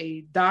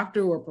a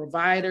doctor or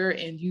provider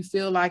and you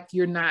feel like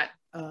they're not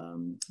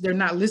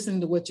listening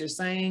to what you're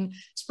saying,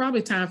 it's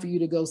probably time for you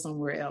to go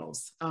somewhere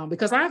else.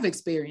 Because I've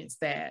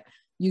experienced that.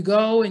 You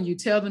go and you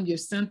tell them your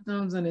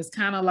symptoms, and it's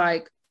kind of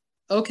like,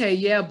 okay,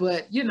 yeah,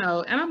 but and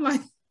I'm like,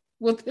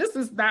 well, this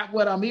is not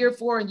what I'm here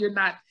for, and you're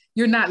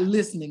not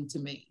listening to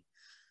me.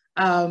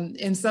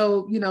 And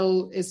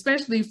so,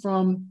 especially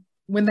from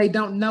when they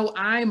don't know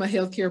I'm a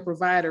healthcare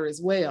provider as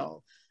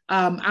well,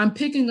 I'm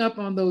picking up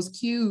on those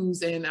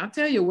cues. And I'll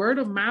tell you, word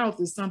of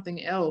mouth is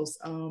something else.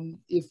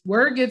 If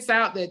word gets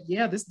out that,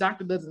 yeah, this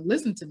doctor doesn't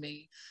listen to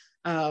me,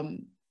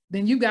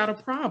 then you got a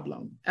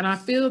problem. And I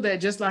feel that,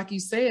 just like you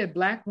said,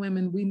 Black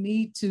women, we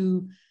need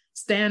to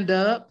stand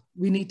up.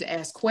 We need to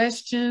ask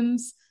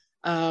questions.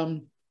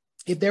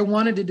 If they're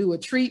wanting to do a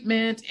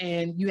treatment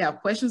and you have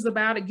questions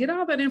about it, get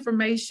all that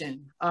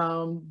information.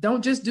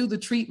 Don't just do the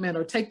treatment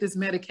or take this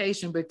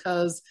medication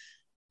because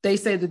they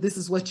say that this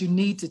is what you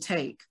need to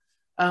take.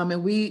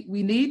 And we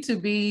need to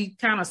be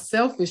kind of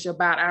selfish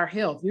about our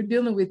health. You're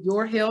dealing with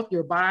your health,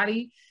 your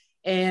body,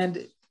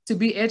 and to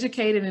be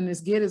educated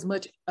and get as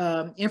much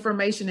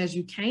information as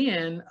you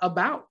can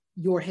about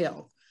your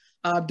health.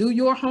 Do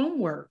your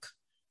homework.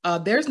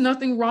 There's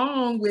nothing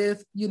wrong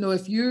with,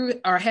 if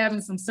you are having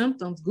some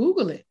symptoms,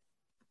 Google it.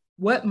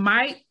 What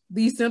might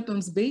these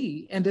symptoms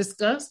be, and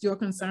discuss your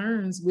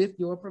concerns with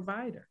your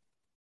provider.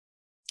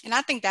 And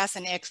I think that's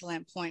an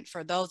excellent point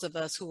for those of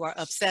us who are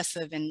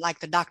obsessive and like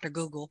the Dr.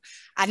 Google.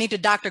 I need to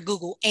Dr.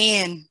 Google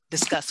and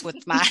discuss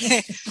with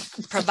my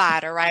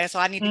provider, right? So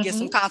I need to get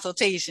some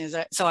consultations.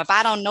 So if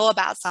I don't know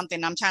about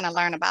something, I'm trying to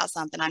learn about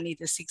something, I need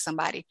to seek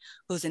somebody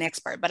who's an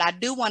expert. But I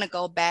do want to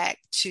go back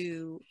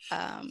to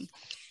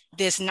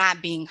this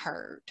not being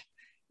heard,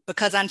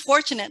 because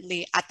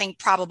unfortunately, I think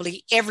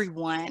probably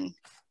everyone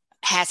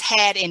has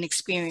had an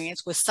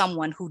experience with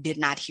someone who did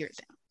not hear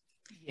them.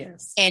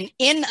 Yes. And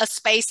in a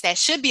space that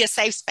should be a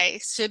safe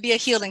space, should be a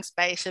healing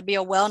space, should be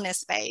a wellness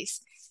space,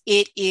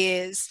 it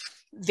is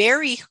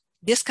very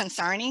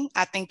disconcerting.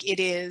 I think it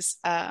is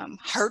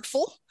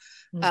hurtful.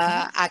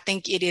 I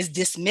think it is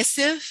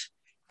dismissive.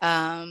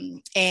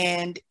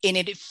 And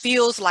it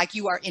feels like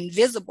you are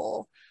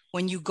invisible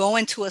when you go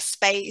into a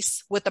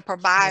space with a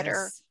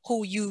provider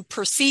who you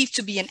perceive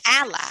to be an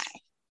ally.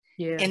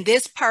 Yeah. And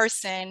this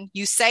person,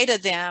 you say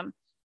to them,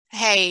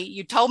 hey,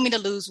 you told me to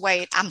lose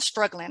weight. I'm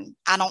struggling.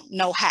 I don't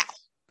know how.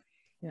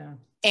 Yeah.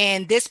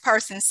 And this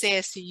person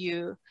says to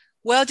you,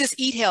 well, just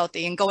eat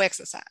healthy and go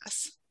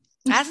exercise.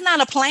 That's not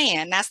a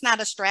plan. That's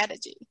not a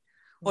strategy. Yeah.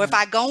 Or if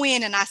I go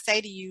in and I say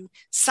to you,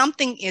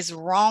 something is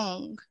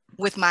wrong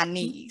with my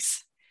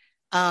knees.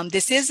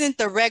 This isn't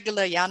the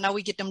regular, y'all know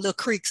we get them little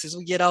creaks as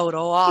we get older,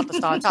 or I'll have to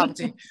start talking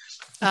to you.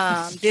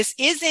 This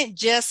isn't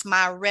just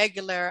my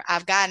regular,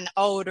 I've gotten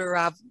older,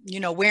 I've,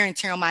 wear and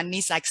tear on my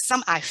knees. Like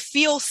I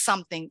feel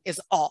something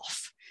is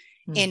off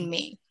in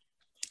me.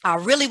 I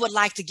really would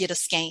like to get a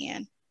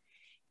scan.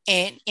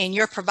 And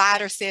your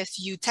provider says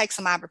to you, take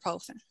some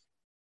ibuprofen,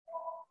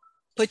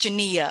 put your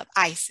knee up,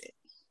 ice it,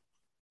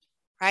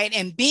 right?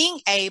 And being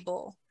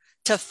able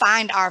to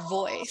find our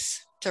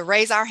voice, to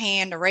raise our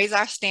hand, to raise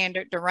our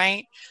standard, to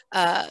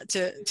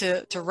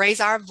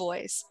raise our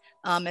voice,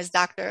 as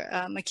Dr.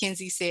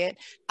 McKenzie said,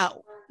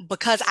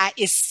 because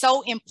it's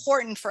so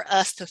important for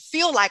us to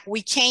feel like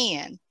we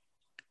can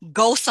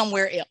go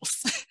somewhere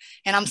else.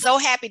 And I'm so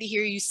happy to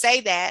hear you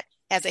say that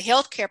as a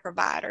healthcare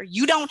provider,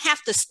 you don't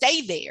have to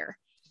stay there.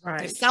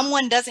 Right. If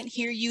someone doesn't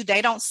hear you,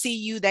 they don't see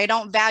you, they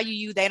don't value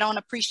you, they don't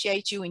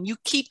appreciate you, and you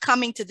keep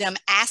coming to them,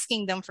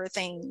 asking them for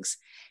things,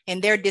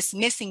 and they're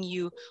dismissing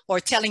you or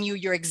telling you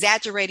you're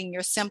exaggerating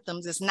your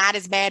symptoms, it's not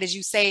as bad as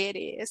you say it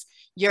is,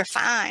 you're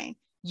fine.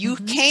 You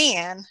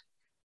can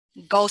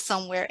go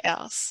somewhere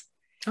else.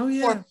 Oh,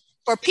 yeah.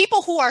 For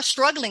people who are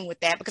struggling with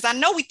that, because I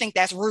know we think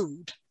that's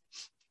rude.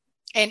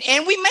 And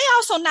we may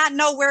also not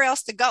know where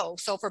else to go.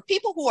 So for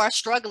people who are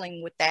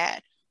struggling with that,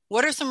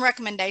 what are some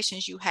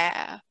recommendations you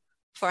have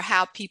for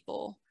how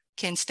people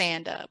can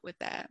stand up with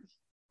that?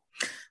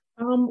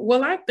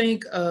 Well, I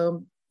think,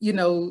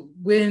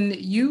 when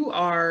you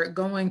are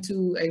going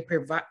to a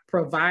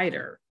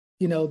provider,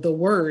 the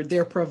word,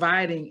 they're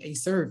providing a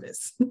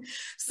service.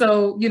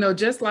 So,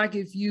 just like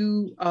if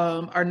you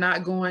are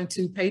not going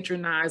to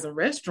patronize a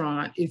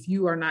restaurant, if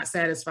you are not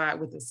satisfied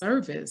with the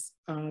service,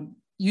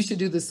 you should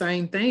do the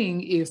same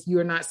thing if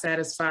you're not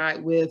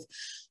satisfied with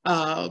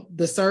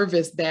the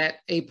service that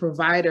a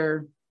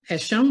provider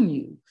has shown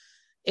you.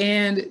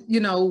 And,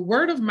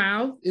 word of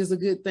mouth is a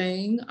good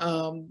thing.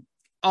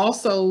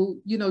 Also,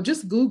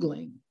 just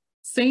Googling,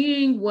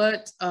 seeing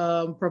what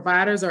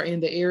providers are in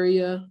the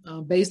area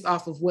based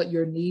off of what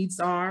your needs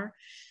are.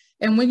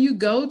 And when you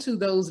go to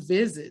those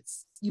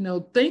visits,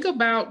 think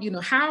about,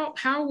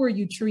 how were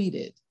you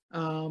treated?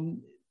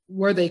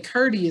 Were they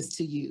courteous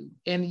to you?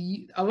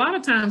 And a lot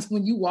of times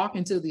when you walk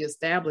into the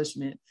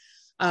establishment,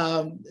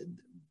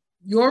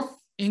 your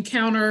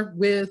encounter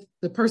with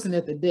the person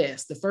at the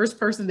desk, the first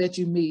person that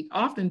you meet,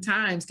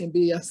 oftentimes can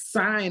be a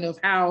sign of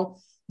how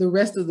the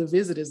rest of the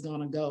visit is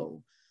going to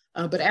go.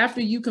 But after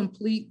you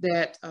complete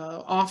that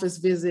office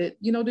visit,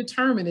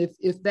 determine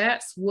if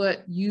that's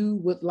what you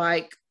would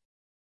like,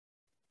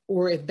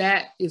 or if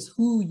that is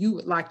who you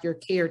would like your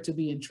care to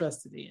be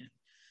entrusted in.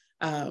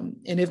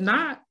 And if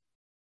not,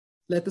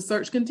 let the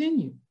search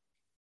continue.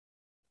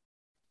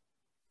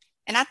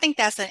 And I think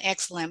that's an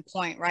excellent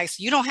point, right?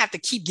 So you don't have to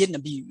keep getting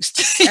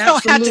abused. You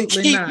don't have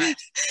to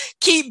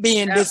keep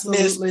being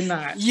dismissed. Absolutely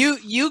not.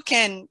 You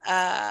can,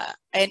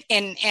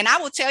 and I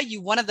will tell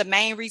you, one of the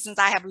main reasons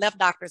I have left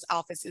doctor's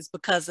office is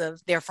because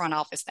of their front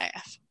office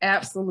staff.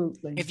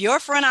 Absolutely. If your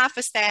front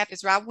office staff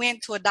is where I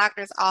went to a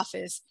doctor's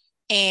office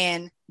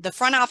and the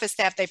front office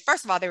staff,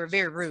 first of all, they were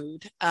very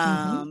rude.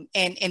 And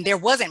there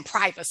wasn't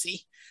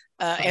privacy.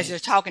 As they're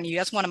talking to you.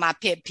 That's one of my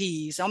pet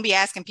peeves. Don't be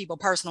asking people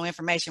personal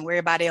information where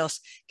everybody else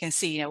can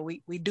see. You know,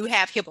 we do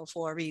have HIPAA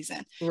for a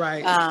reason.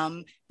 Right.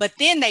 But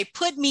then they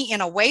put me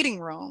in a waiting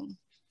room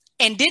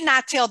and did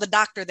not tell the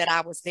doctor that I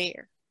was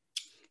there.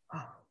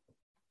 Oh.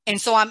 And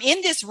so I'm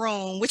in this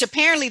room, which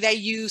apparently they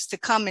use to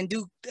come and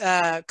do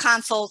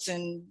consults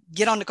and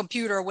get on the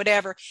computer or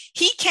whatever.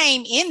 He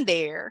came in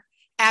there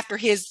after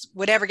his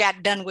whatever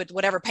got done with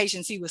whatever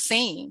patients he was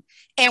seeing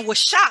and was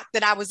shocked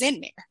that I was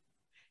in there.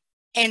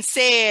 And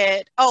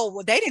said, "Oh,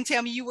 well, they didn't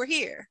tell me you were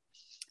here."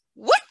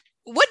 What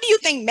do you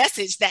think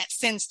message that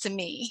sends to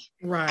me,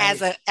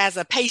 right, as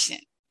a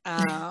patient,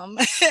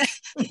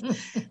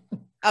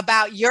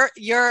 about your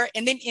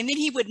and then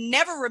he would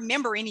never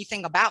remember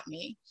anything about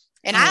me.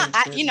 And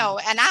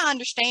I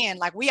understand,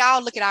 like, we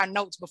all look at our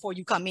notes before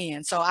you come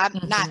in. So I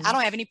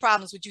don't have any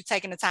problems with you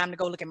taking the time to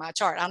go look at my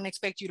chart. I don't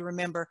expect you to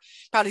remember,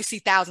 probably see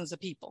thousands of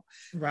people,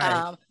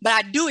 right? But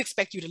I do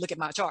expect you to look at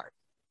my chart.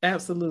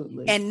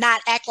 Absolutely. And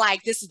not act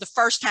like this is the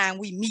first time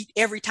we meet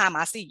every time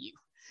I see you.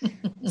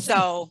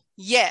 So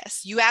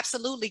yes, you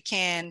absolutely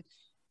can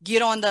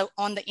get on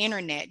the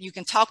internet. You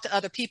can talk to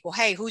other people.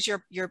 Hey, who's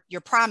your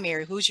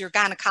primary? Who's your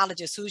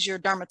gynecologist? Who's your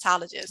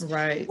dermatologist?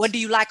 Right. What do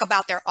you like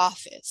about their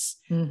office?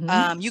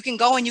 You can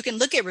go and you can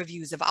look at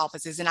reviews of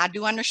offices. And I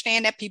do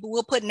understand that people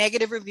will put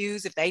negative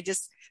reviews if they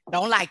just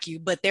don't like you,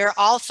 but there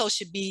also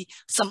should be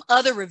some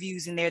other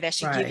reviews in there that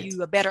should give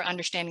you a better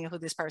understanding of who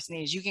this person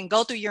is. You can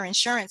go through your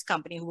insurance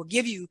company who will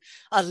give you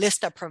a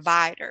list of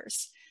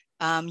providers.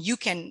 You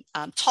can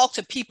talk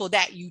to people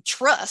that you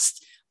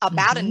trust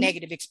about a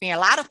negative experience.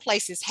 A lot of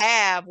places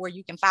have where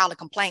you can file a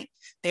complaint.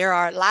 There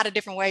are a lot of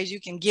different ways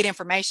you can get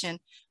information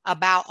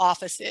about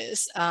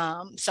offices,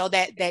 so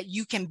that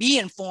you can be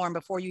informed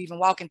before you even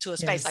walk into a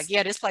space. Like,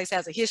 yeah, this place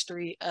has a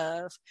history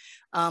of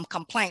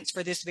complaints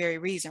for this very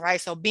reason, right?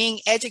 So being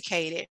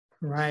educated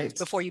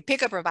before you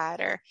pick a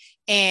provider.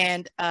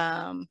 And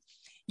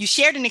you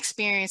shared an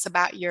experience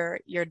about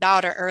your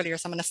daughter earlier.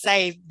 So I'm going to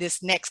save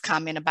this next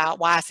comment about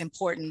why it's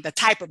important, the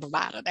type of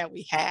provider that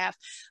we have.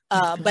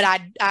 But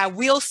I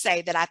will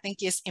say that I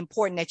think it's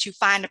important that you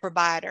find a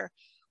provider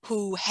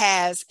who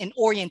has an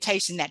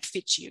orientation that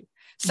fits you.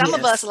 Some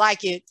of us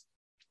like it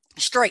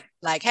straight,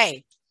 like,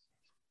 hey,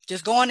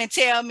 just go on and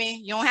tell me.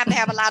 You don't have to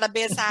have a lot of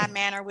bedside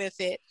manner with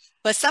it.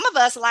 But some of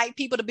us like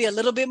people to be a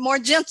little bit more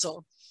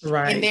gentle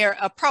in their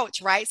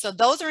approach, right? So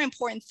those are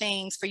important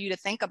things for you to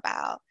think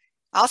about.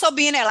 Also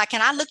being there, like,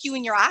 can I look you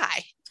in your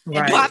eye?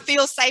 And do I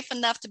feel safe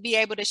enough to be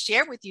able to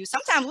share with you?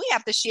 Sometimes we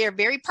have to share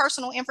very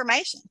personal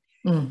information.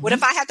 What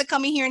if I have to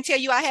come in here and tell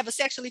you I have a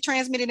sexually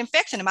transmitted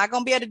infection? Am I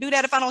going to be able to do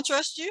that if I don't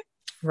trust you?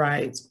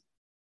 Right.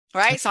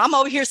 So I'm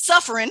over here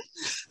suffering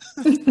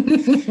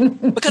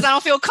because I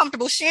don't feel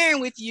comfortable sharing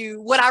with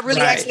you what I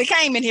really actually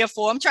came in here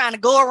for. I'm trying to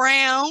go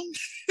around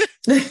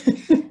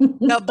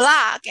the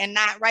block and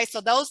not right.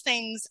 So those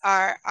things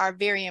are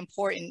very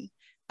important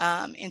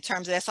in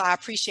terms of that. So I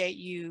appreciate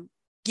you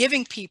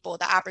giving people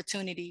the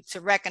opportunity to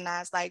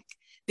recognize, like,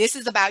 this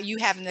is about you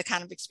having the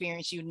kind of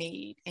experience you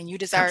need, and you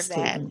deserve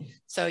that.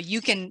 So you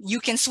can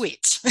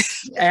switch.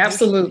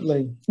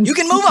 Absolutely. You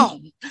can move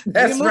on.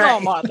 That's you can move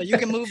on, Martha. You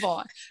can move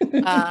on.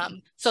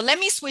 So let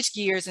me switch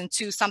gears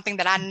into something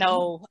that I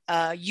know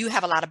you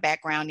have a lot of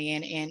background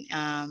in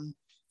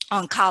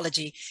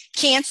oncology.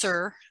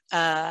 Cancer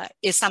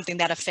is something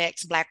that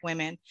affects Black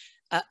women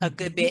a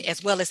good bit,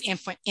 as well as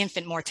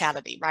infant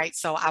mortality, right?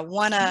 So I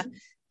want to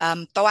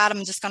I'm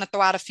just going to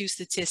throw out a few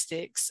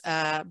statistics.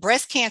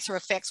 Breast cancer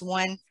affects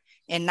 1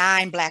 in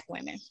 9 Black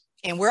women,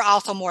 and we're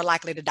also more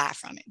likely to die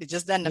from it. It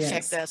just doesn't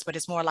affect us, but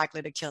it's more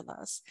likely to kill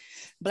us.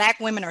 Black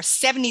women are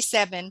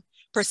 77%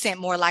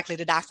 more likely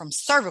to die from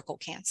cervical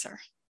cancer.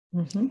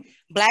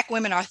 Black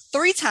women are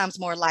 3 times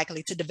more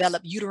likely to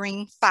develop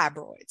uterine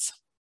fibroids.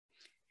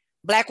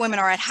 Black women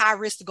are at high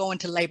risk to go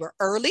into labor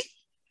early.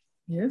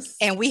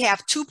 And we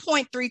have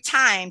 2.3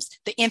 times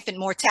the infant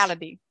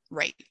mortality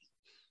rate.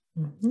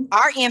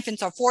 Our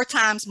infants are 4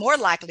 times more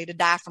likely to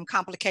die from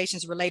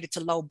complications related to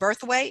low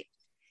birth weight,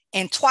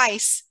 and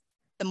twice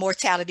the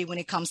mortality when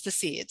it comes to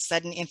SIDS,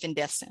 sudden infant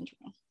death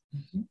syndrome.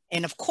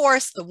 And of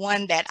course, the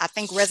one that I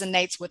think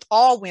resonates with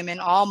all women,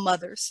 all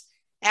mothers,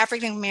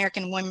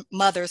 African-American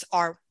mothers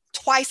are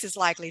twice as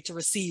likely to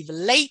receive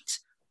late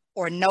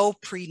or no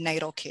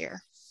prenatal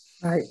care.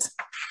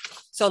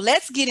 So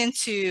let's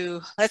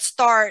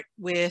start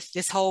with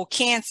this whole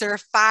cancer,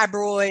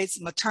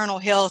 fibroids, maternal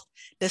health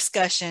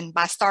discussion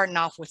by starting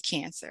off with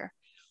cancer.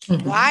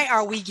 Why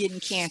are we getting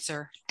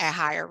cancer at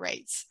higher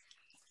rates?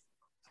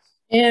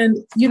 And,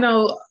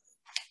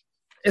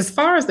 As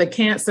far as the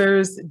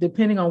cancers,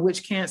 depending on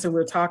which cancer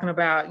we're talking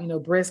about,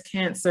 breast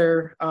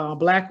cancer,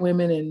 Black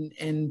women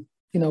and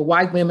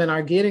white women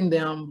are getting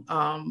them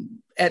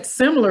at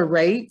similar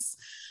rates.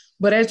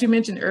 But as you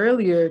mentioned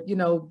earlier,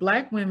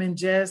 Black women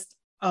just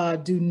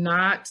do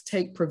not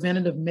take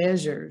preventative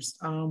measures.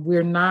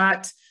 We're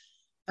not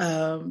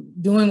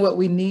doing what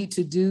we need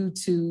to do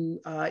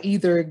to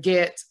either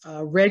get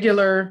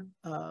regular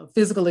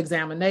physical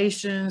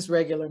examinations,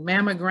 regular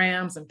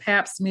mammograms and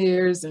pap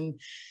smears.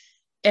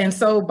 And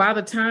so by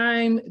the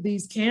time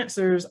these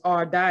cancers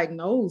are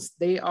diagnosed,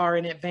 they are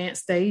in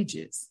advanced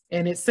stages.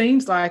 And it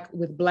seems like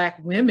with Black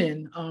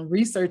women,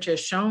 research has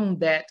shown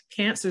that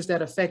cancers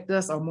that affect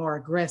us are more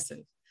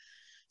aggressive.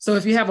 So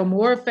if you have a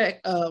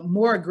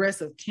more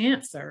aggressive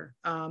cancer,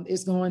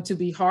 it's going to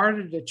be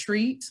harder to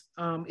treat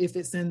if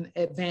it's in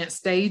advanced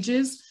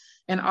stages.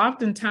 And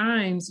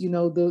oftentimes,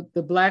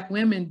 the Black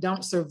women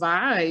don't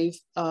survive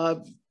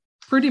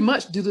pretty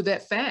much due to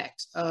that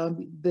fact.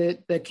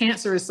 The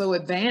cancer is so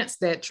advanced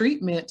that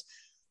treatment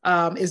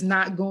is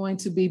not going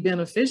to be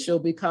beneficial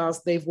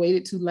because they've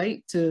waited too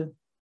late to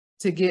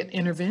get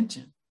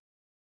intervention.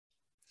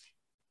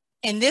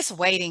 And this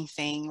waiting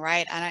thing,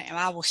 right? And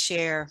I will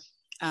share.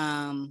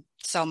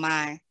 So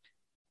my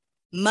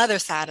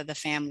mother's side of the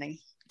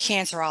family,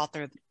 cancer all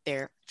through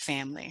their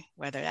family,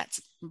 whether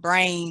that's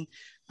brain,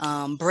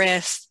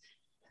 breast,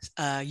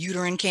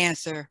 uterine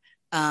cancer.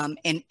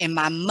 And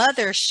my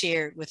mother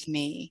shared with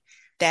me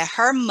that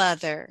her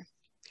mother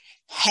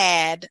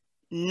had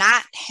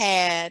not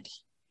had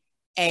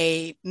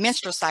a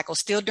menstrual cycle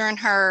still during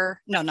her,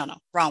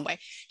 wrong way,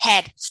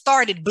 had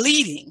started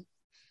bleeding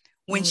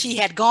when she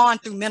had gone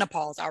through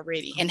menopause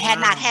already and had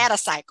not had a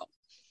cycle.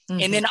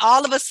 Mm-hmm. And then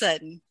all of a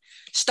sudden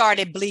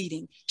started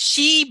bleeding.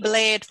 She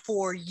bled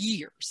for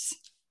years.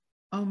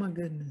 Oh my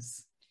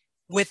goodness.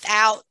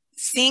 Without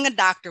seeing a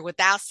doctor,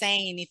 without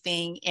saying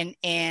anything.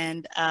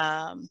 And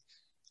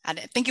I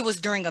think it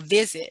was during a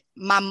visit.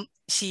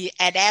 She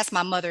had asked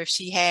my mother if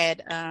she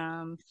had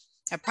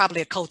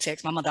probably a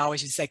Kotex. My mother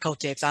always used to say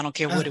Kotex. I don't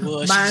care what it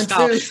was.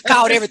 She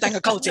called everything a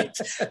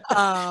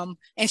Kotex.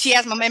 And she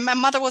asked my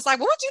mother was like,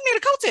 well, what do you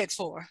need a Kotex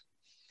for?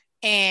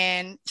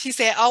 And she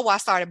said, oh, well, I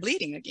started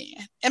bleeding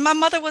again. And my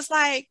mother was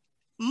like,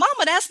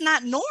 Mama, that's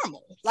not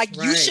normal. Like,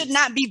 right. You should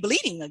not be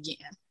bleeding again.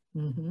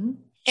 Mm-hmm.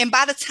 And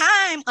by the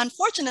time,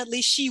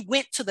 unfortunately, she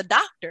went to the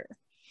doctor,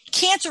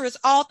 cancer is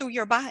all through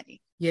your body.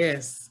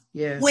 Yes,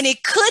 yes. When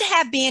it could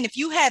have been, if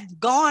you had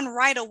gone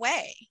right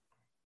away,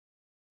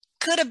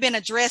 could have been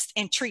addressed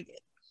and treated.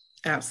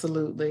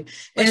 Absolutely.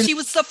 But she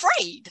was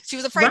afraid. She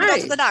was afraid to go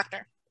to the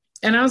doctor.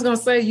 And I was going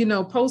to say,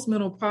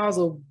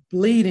 postmenopausal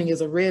bleeding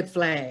is a red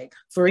flag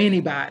for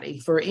anybody,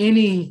 for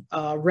any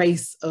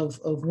race of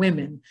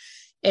women.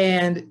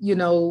 And,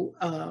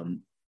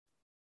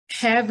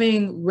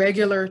 having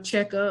regular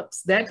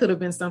checkups, that could have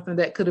been something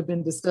that could have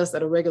been discussed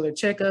at a regular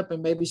checkup,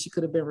 and maybe she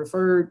could have been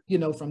referred,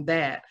 from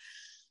that.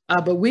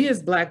 But we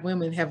as Black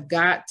women have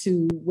got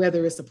to,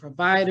 whether it's a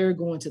provider,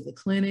 going to the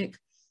clinic,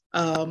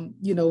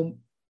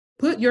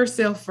 put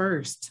yourself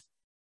first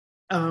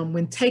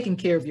when taking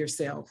care of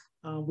yourself.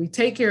 We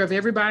take care of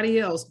everybody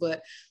else,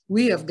 but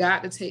we have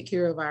got to take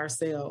care of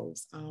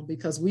ourselves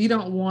because we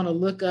don't want to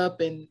look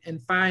up and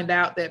find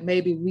out that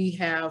maybe we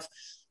have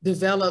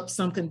developed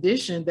some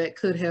condition that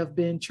could have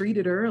been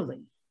treated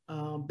early,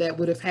 that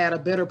would have had a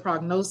better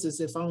prognosis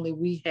if only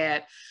we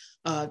had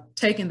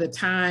taken the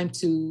time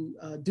to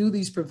do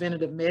these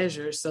preventative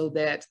measures so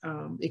that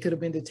it could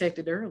have been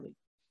detected early.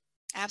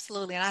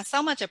 Absolutely. And I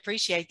so much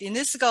appreciate, and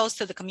this goes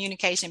to the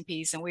communication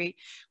piece. And we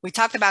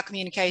talked about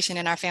communication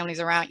in our families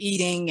around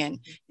eating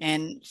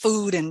and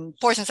food and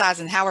portion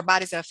size and how our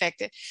bodies are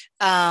affected.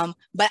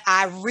 But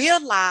I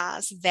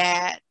realized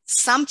that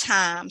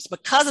sometimes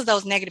because of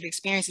those negative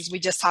experiences we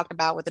just talked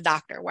about with the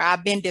doctor, where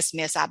I've been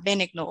dismissed, I've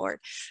been ignored,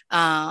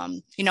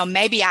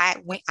 maybe I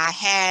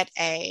had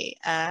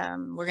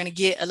we're going to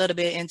get a little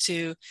bit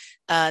into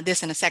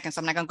this in a second, so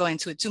I'm not going to go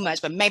into it too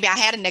much, but maybe I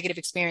had a negative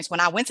experience when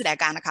I went to that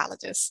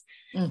gynecologist.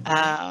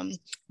 Mm-hmm.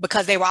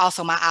 Because they were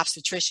also my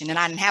obstetrician and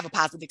I didn't have a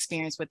positive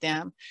experience with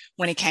them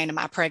when it came to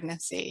my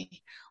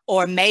pregnancy.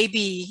 Or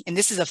maybe, and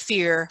this is a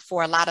fear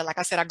for a lot of, like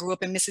I said, I grew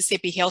up in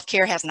Mississippi.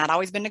 Healthcare has not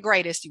always been the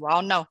greatest. You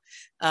all know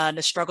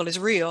the struggle is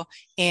real.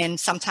 And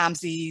sometimes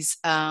these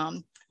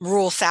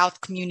rural South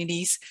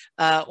communities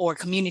or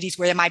communities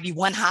where there might be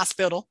one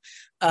hospital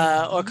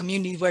or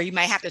communities where you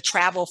might have to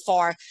travel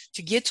far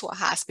to get to a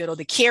hospital,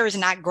 the care is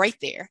not great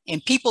there.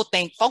 And people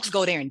think folks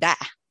go there and die.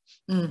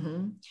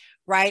 Mm-hmm.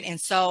 Right. And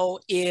so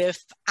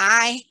if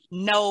I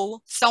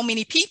know so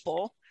many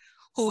people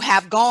who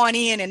have gone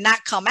in and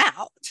not come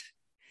out,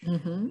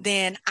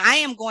 then I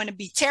am going to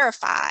be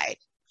terrified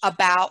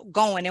about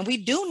going. And we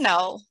do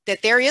know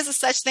that there is a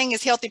such thing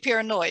as healthy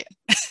paranoia.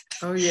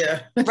 Oh,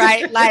 yeah.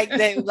 Right.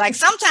 Like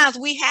sometimes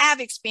we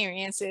have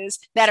experiences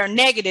that are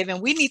negative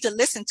and we need to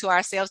listen to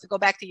ourselves, to go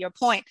back to your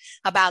point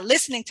about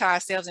listening to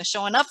ourselves and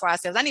showing up for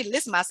ourselves. I need to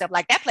listen to myself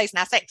like that place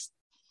not safe.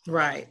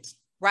 Right.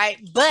 Right.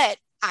 But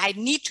I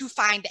need to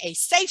find a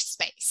safe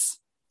space.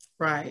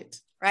 Right.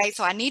 right?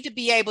 So I need to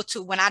be able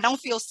to, when I don't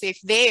feel sick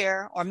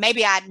there, or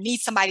maybe I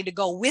need somebody to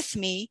go with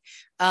me,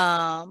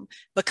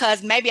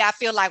 because maybe I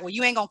feel like, well,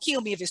 you ain't gonna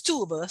kill me if it's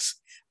two of us,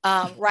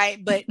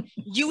 right? But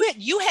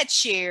you had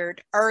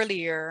shared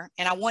earlier,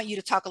 and I want you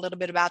to talk a little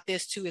bit about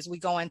this too, as we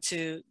go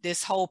into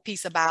this whole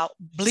piece about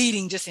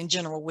bleeding just in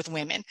general with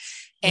women,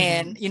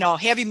 and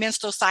heavy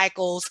menstrual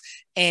cycles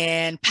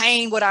and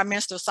pain with our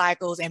menstrual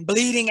cycles and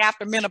bleeding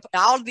after menopause,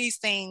 all of these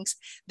things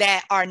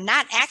that are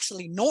not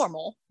actually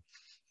normal,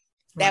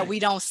 that we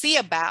don't see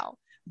about.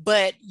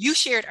 But you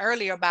shared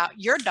earlier about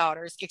your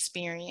daughter's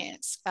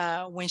experience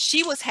when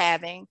she was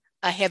having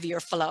a heavier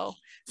flow.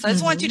 So I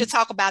just want you to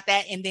talk about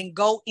that, and then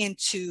go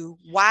into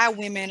why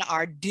women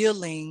are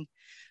dealing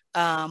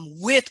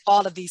with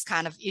all of these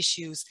kind of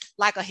issues,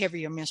 like a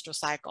heavier menstrual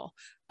cycle,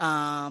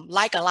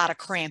 like a lot of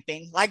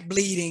cramping, like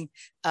bleeding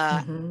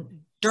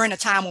during a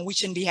time when we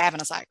shouldn't be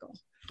having a cycle.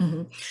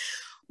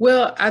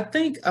 Well, I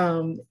think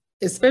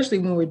especially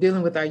when we're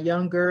dealing with our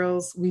young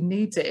girls, we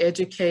need to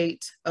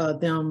educate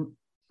them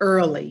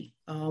early.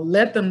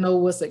 Let them know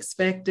what's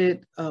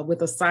expected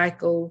with a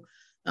cycle.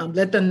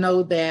 Let them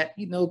know that,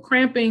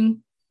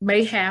 cramping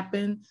may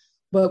happen,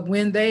 but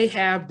when they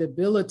have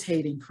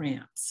debilitating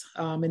cramps,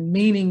 and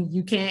meaning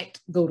you can't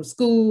go to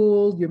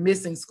school, you're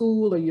missing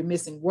school, or you're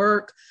missing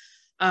work,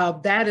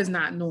 that is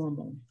not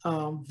normal.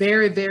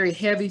 Very, very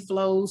heavy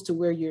flows to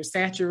where you're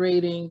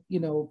saturating,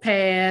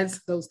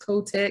 pads, those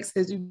Kotex,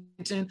 as you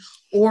mentioned,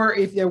 or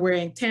if they're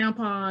wearing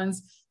tampons,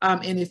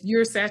 and if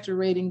you're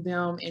saturating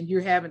them and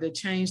you're having to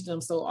change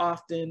them so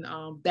often,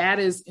 that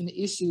is an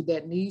issue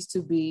that needs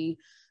to be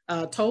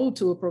told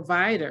to a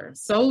provider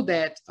so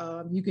that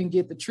you can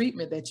get the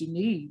treatment that you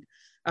need.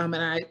 And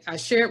I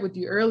shared with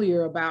you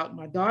earlier about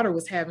my daughter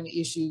was having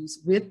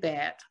issues with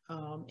that.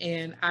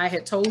 And I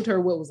had told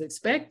her what was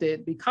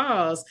expected,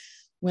 because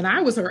when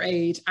I was her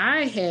age,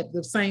 I had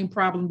the same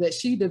problem that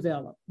she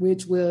developed,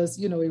 which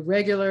was,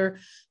 irregular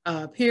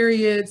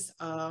periods,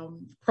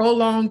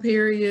 prolonged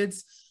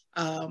periods,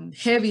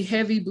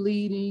 heavy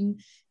bleeding.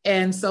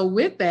 And so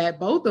with that,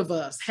 both of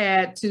us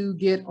had to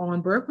get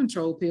on birth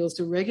control pills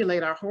to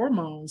regulate our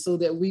hormones so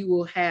that we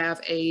will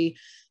have a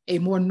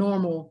more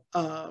normal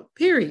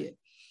period.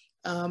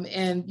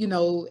 And,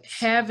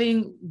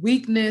 having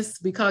weakness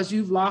because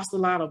you've lost a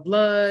lot of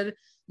blood,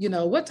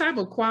 what type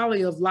of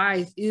quality of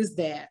life is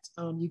that?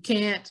 You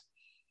can't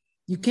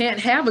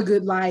have a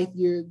good life.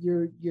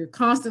 You're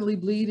constantly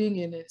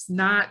bleeding, and it's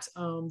not,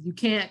 you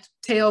can't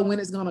tell when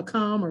it's going to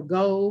come or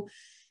go.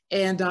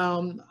 And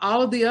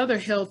all of the other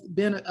health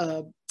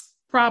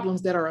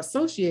problems that are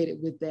associated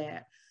with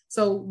that.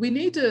 So we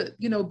need to,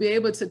 be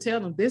able to tell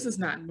them this is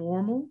not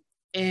normal.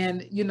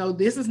 And,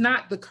 this is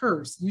not the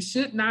curse. You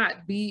should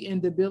not be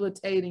in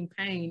debilitating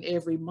pain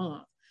every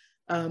month.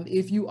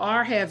 If you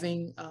are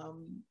having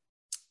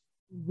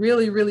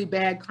really, really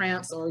bad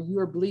cramps, or you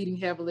are bleeding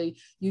heavily,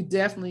 you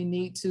definitely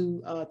need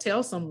to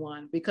tell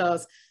someone,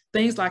 because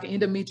things like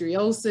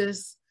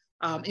endometriosis,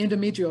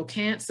 endometrial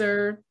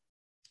cancer,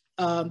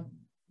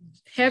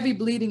 heavy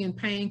bleeding and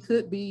pain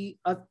could be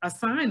a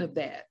sign of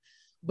that.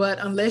 But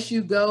unless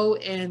you go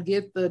and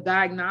get the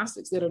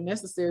diagnostics that are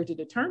necessary to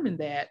determine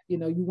that, you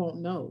won't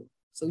know.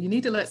 So you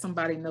need to let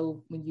somebody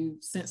know when you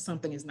sense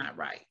something is not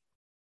right.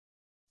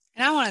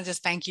 And I want to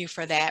just thank you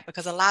for that,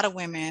 because a lot of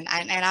women,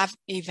 and I've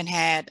even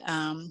had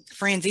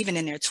friends, even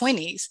in their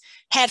 20s,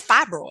 had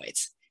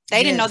fibroids.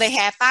 They didn't know they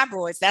had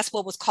fibroids. That's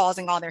what was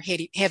causing all their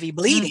heavy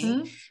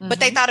bleeding. But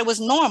they thought it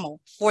was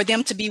normal for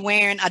them to be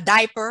wearing a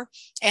diaper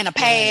and a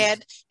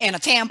pad and a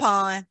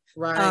tampon.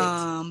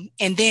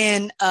 And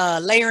then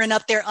layering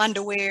up their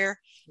underwear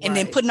and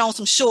then putting on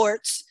some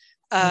shorts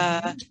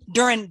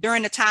during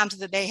the times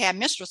that they had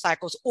menstrual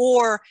cycles,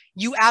 or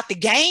you out the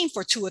game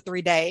for 2 or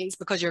 3 days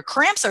because your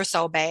cramps are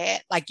so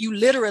bad, like you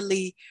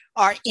literally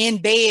are in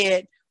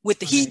bed with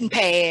the heating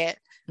pad,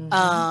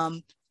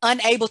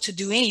 unable to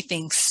do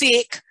anything,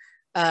 sick.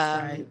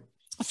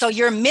 So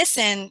you're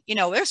missing,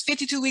 there's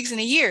 52 weeks in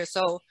a year,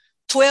 so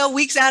 12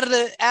 weeks out of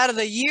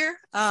the year,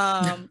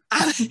 I'm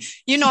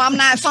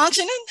not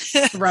functioning.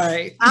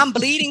 I'm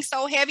bleeding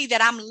so heavy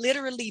that I'm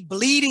literally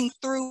bleeding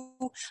through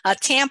a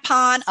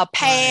tampon, a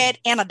pad,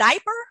 and a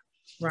diaper.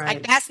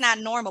 Like, that's not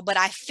normal. But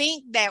I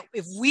think that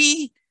if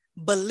we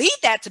believe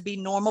that to be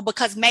normal,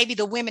 because maybe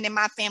the women in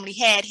my family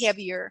had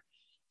heavier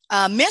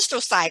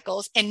menstrual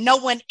cycles and no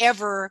one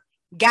ever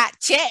got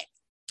checked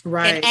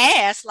and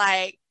asked,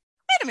 like,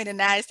 wait a minute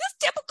now, is this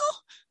typical?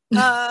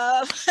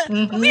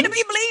 For me to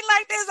be bleeding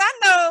like this? I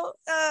know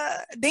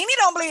Deanie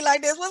don't bleed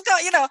like this. What's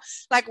going,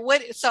 like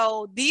what?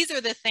 So these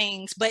are the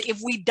things. But if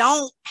we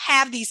don't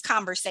have these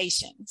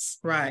conversations,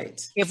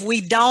 if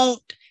we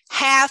don't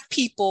have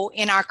people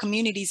in our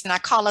communities, and I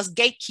call us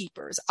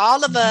gatekeepers,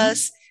 all of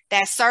us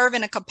that serve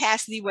in a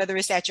capacity, whether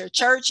it's at your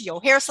church, your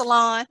hair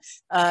salon,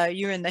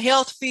 you're in the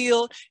health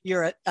field,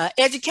 you're an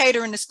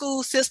educator in the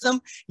school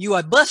system, you're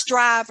a bus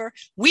driver,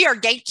 we are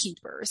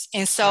gatekeepers.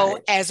 And so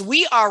as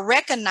we are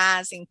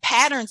recognizing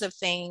patterns of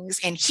things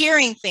and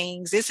hearing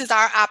things, this is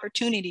our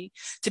opportunity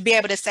to be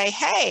able to say,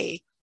 hey,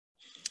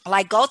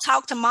 Like, go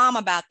talk to mom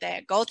about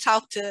that. Go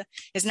talk to,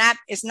 it's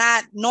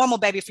not normal,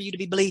 baby, for you to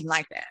be bleeding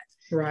like that.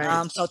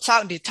 Right. So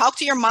talk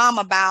to your mom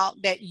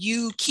about that.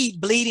 You keep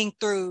bleeding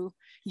through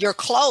your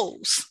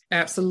clothes.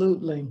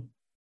 Absolutely.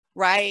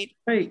 Right.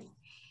 Right.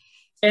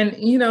 And,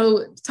 you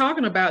know,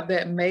 talking about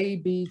that may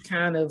be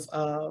kind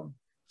of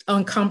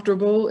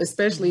uncomfortable,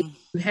 especially if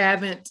you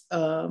haven't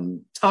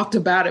talked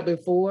about it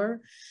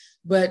before.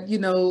 But, you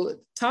know,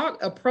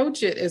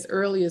 approach it as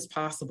early as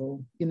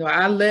possible. You know,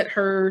 I let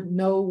her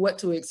know what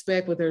to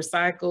expect with her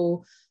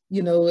cycle,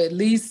 you know, at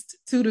least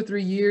 2 to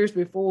 3 years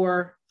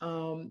before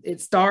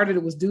it started.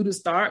 It was due to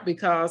start,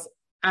 because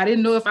I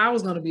didn't know if I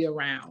was going to be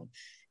around.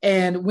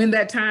 And when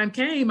that time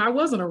came, I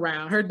wasn't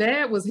around. Her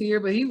dad was here,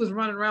 but he was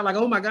running around like,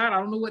 oh my God, I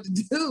don't know what to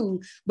do.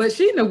 But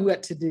she knew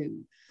what to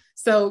do.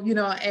 So, you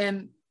know,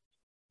 and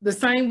the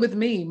same with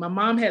me. My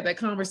mom had that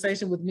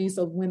conversation with me.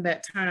 So when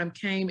that time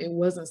came, it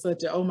wasn't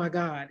such a, oh my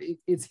God,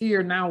 it's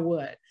here, now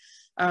what?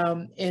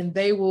 And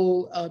they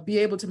will be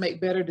able to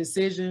make better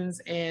decisions.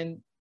 And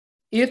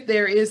if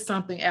there is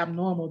something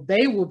abnormal,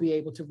 they will be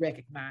able to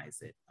recognize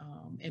it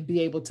and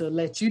be able to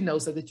let you know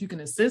so that you can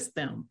assist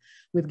them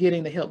with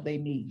getting the help they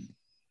need.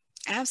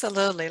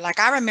 Absolutely. Like,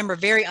 I remember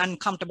very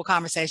uncomfortable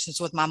conversations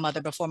with my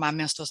mother before my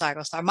menstrual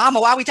cycle started. Mama,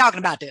 why are we talking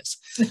about this?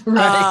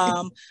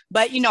 Right.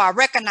 But, you know, I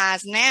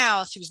recognize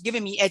now she was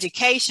giving me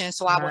education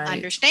so I would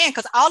understand,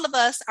 because all of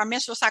us, our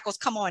menstrual cycles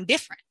come on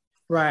different.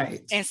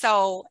 Right. And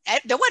so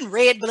there wasn't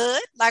red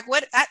blood. Like,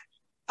 what?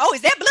 Oh,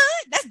 is that blood?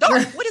 That's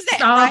dark. What is that?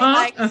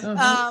 Right?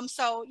 Like,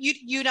 so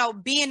you know,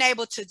 being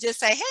able to just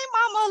say, hey,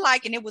 mama,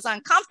 like, and it was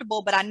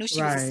uncomfortable, but I knew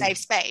she was a safe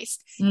space.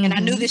 And I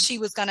knew that she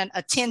was going to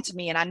attend to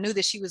me, and I knew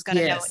that she was going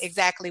to know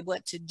exactly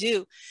what to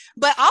do.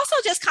 But also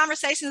just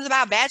conversations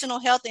about vaginal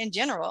health in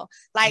general.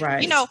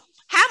 Like, you know,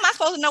 how am I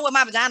supposed to know what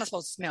my vagina is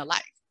supposed to smell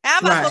like? How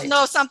am I supposed to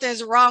know if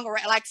something's wrong? Or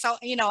like, so,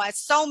 you know,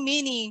 it's so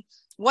many.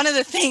 One of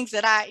the things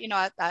that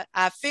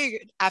I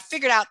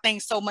figured out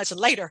things so much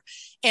later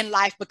in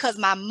life, because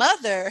my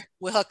mother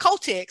with her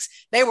Kotex,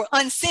 they were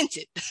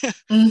unscented,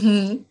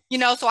 you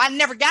know, so I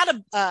never got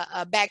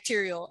a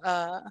bacterial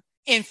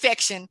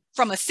infection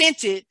from a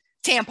scented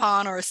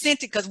tampon or a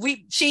scented, because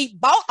she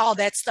bought all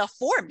that stuff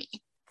for me.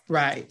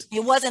 Right.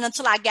 It wasn't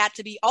until I got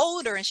to be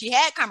older and she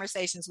had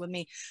conversations with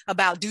me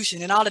about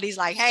douching and all of these,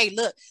 like, hey,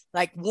 look,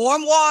 like,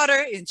 warm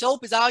water and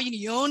soap is all you need.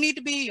 You don't need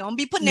to be, you don't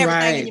be putting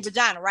everything in your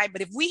vagina, right?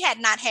 But if we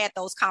had not had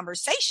those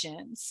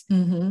conversations,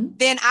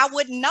 then I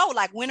wouldn't know,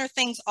 like, when are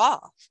things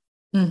off?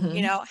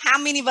 You know, how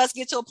many of us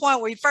get to a point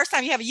where the first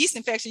time you have a yeast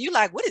infection, you're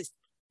like, what is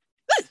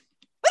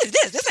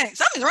this? This ain't,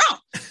 something's wrong,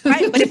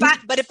 right?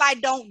 but if I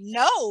don't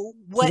know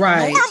what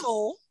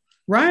normal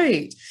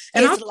and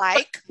it's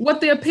like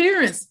what the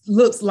appearance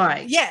looks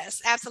like.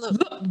 Yes, absolutely.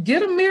 Look,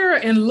 get a mirror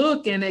and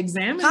look and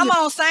examine. Come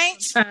on,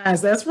 saints.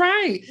 That's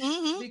right.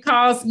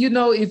 Because, you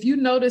know, if you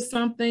notice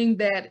something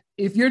that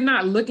if you're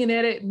not looking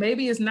at it,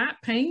 maybe it's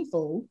not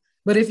painful,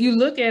 but if you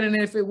look at it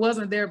and if it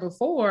wasn't there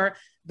before,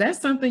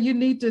 that's something you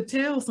need to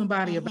tell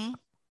somebody about.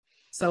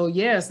 So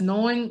yes,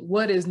 knowing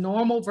what is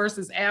normal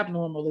versus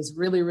abnormal is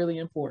really, really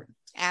important.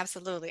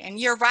 Absolutely. And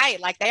you're right.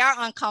 Like, they are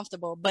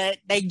uncomfortable, but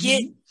they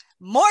get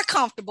more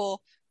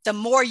comfortable the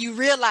more you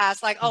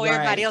realize, like, oh,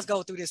 everybody else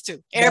go through this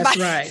too.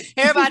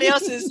 Everybody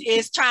else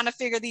is trying to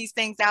figure these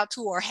things out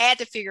too, or had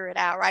to figure it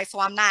out, right? So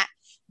I'm not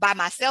by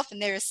myself.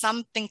 And there is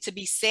something to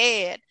be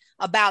said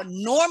about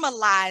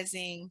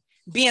normalizing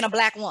being a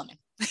Black woman.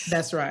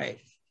 That's right.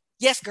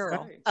 Yes,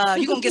 girl.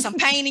 You're gonna get some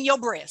pain in your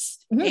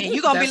breast, and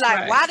you're gonna be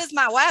like, why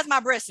is my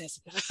breast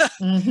sensitive?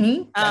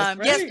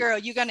 Yes, girl.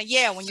 You're gonna,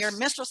 when your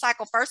menstrual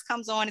cycle first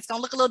comes on, it's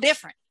gonna look a little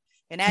different.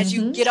 And as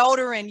you get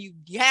older and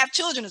you have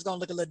children, it's going to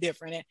look a little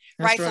different,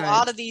 right? So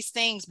all of these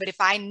things, but if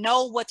I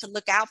know what to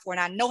look out for and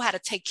I know how to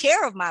take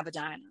care of my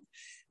vagina,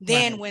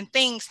 then when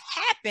things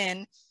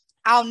happen,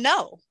 I'll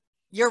know.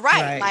 You're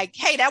right. Like,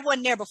 hey, that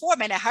wasn't there before,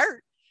 man, that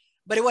hurt,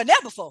 but it wasn't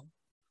there before.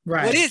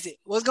 What is it?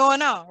 What's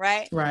going on,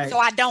 right? So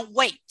I don't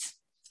wait.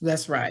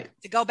 That's right.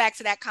 To go back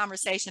to that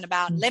conversation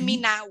about let me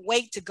not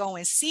wait to go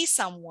and see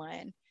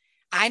someone.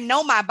 I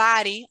know my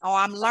body, or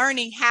I'm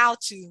learning how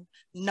to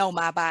know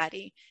my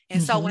body.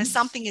 And so when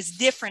something is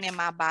different in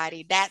my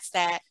body, that's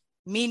that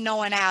me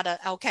knowing how to,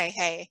 okay,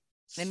 hey,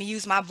 let me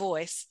use my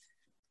voice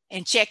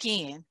and check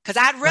in. Because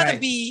I'd rather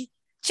be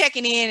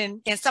checking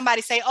in and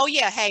somebody say, oh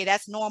yeah, hey,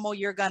 that's normal.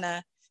 You're going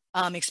to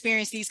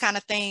experience these kind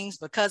of things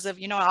because of,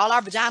 you know, all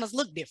our vaginas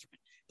look different.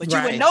 But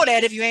you wouldn't know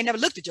that if you ain't never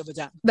looked at your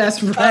vagina.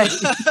 That's right.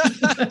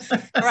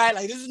 Right.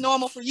 Like, this is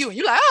normal for you. And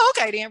you're like, oh,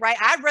 okay, then, right.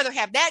 I'd rather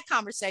have that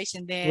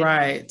conversation than.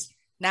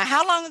 Now,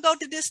 how long ago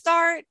did this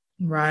start?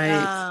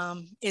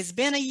 It's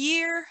been a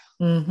year.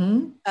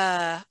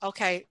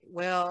 Okay.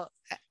 Well,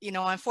 you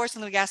know,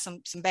 unfortunately, we got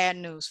some bad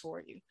news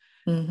for you.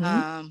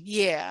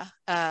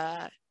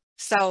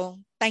 So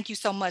thank you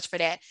so much for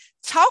that.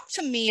 Talk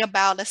to me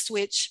about, let's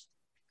switch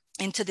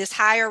into this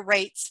higher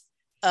rates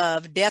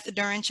of death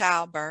during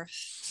childbirth,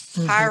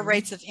 higher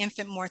rates of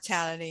infant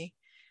mortality,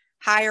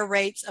 higher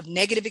rates of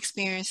negative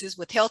experiences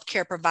with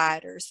healthcare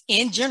providers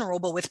in general,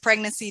 but with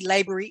pregnancy,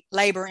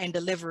 labor and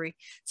delivery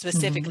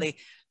specifically.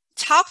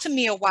 talk to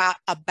me a while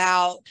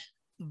about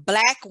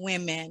Black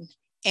women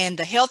and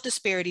the health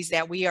disparities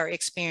that we are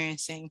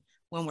experiencing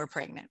when we're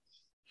pregnant.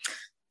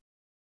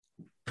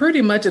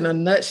 Pretty much in a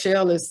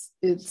nutshell,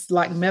 it's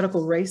like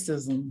medical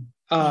racism.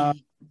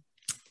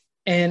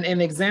 And an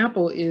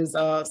example is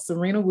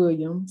Serena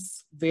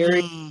Williams,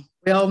 very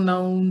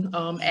well-known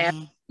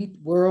athlete,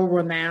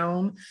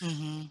 world-renowned,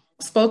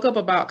 spoke up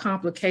about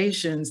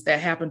complications that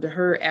happened to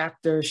her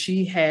after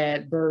she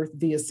had birth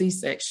via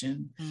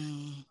C-section.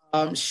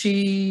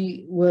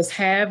 She was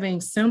having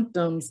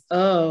symptoms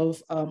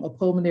of a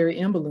pulmonary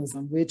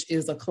embolism, which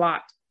is a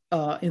clot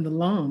in the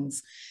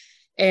lungs.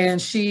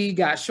 And she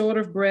got short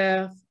of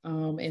breath,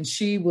 and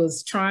she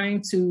was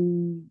trying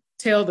to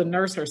tell the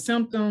nurse her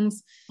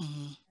symptoms.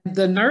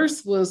 The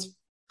nurse was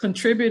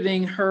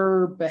contributing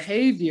her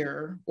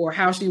behavior or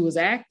how she was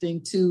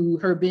acting to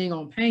her being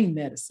on pain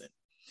medicine.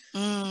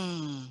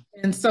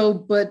 And so,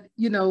 but,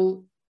 you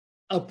know,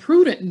 a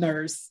prudent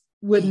nurse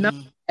would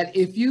know that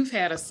if you've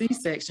had a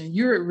C-section,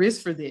 you're at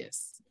risk for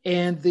this.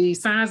 And the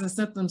signs and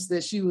symptoms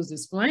that she was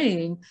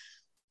displaying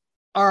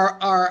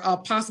are a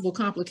possible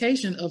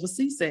complication of a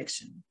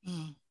C-section.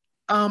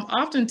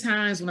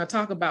 Oftentimes when I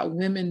talk about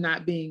women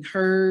not being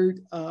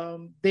heard,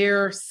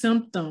 their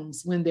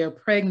symptoms when they're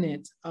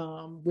pregnant,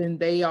 when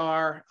they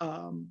are,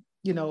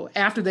 you know,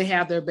 after they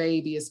have their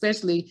baby,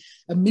 especially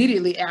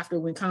immediately after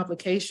when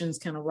complications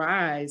can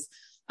arise,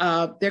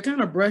 they're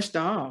kind of brushed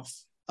off.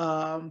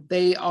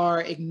 They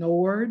are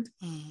ignored.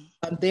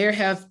 There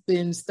have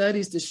been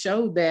studies to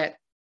show that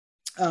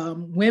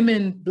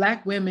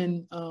Black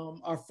women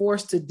are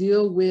forced to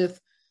deal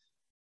with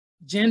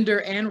gender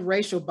and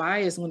racial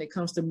bias when it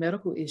comes to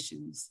medical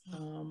issues.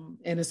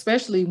 And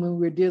especially when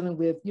we're dealing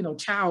with, you know,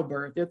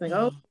 childbirth, they're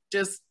thinking,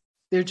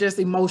 they're just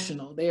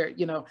emotional. They're,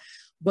 you know,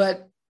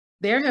 but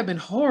there have been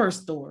horror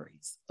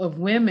stories of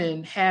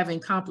women having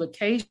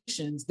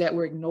complications that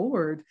were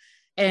ignored,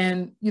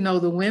 and, you know,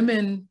 the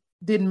women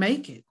didn't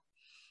make it.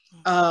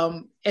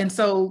 And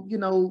so, you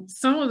know,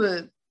 some of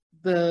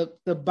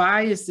the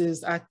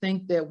biases I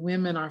think that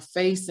women are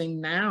facing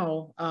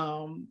now,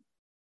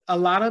 a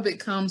lot of it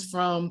comes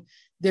from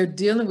they're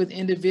dealing with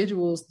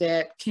individuals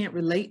that can't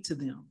relate to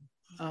them.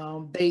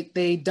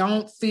 They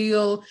don't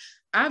feel,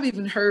 I've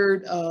even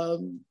heard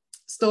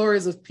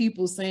stories of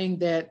people saying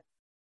that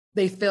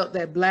they felt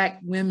that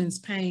Black women's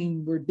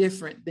pain were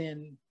different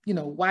than, you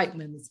know, white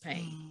women's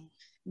pain.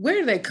 Where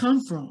do they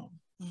come from?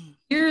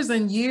 Years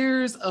and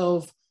years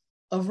of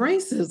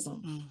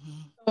racism.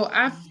 So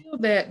I feel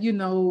that, you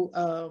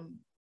know,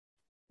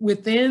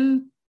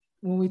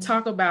 when we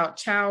talk about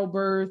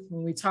childbirth,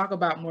 when we talk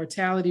about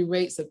mortality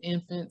rates of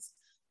infants,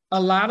 a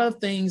lot of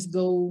things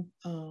go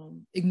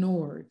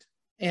ignored.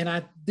 And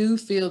I do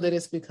feel that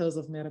it's because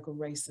of medical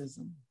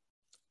racism.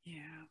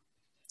 Yeah.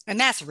 And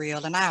that's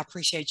real. And I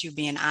appreciate you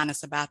being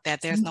honest about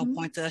that. There's no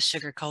point to us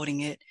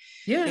sugarcoating it.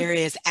 Yeah. There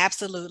is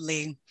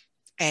absolutely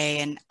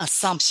an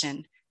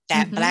assumption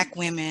that Black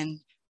women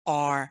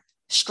are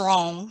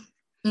strong,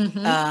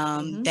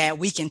 that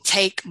we can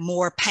take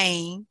more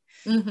pain,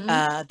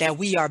 that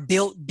we are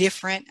built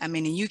different. I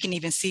mean, and you can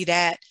even see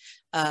that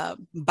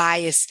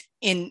bias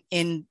in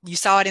you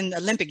saw it in the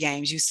Olympic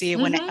Games. You see it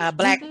when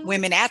Black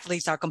women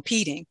athletes are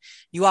competing.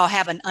 You all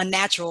have an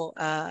unnatural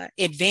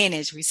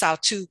advantage. We saw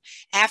two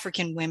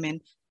African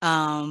women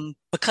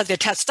because their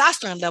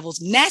testosterone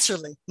levels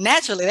naturally,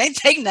 they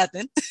take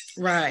nothing.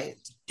 Right.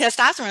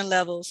 Testosterone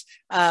levels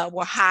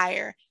were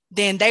higher,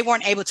 then they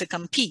weren't able to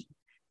compete.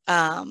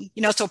 You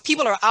know, so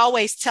people are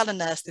always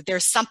telling us that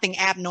there's something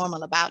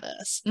abnormal about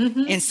us.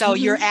 And so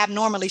you're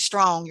abnormally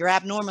strong, you're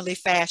abnormally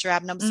fast, you're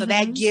abnormal. So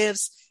that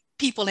gives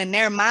people in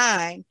their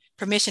mind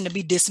permission to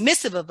be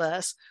dismissive of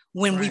us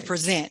when we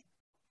present.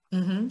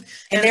 And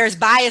there's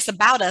bias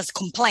about us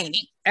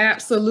complaining.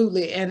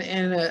 Absolutely. And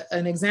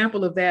an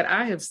example of that,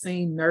 I have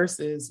seen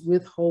nurses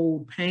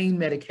withhold pain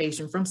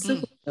medication from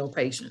sickle cell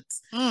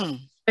patients.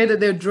 Say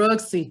that they're drug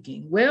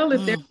seeking. Well,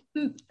 if they're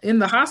in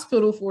the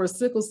hospital for a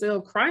sickle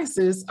cell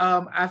crisis,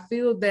 I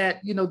feel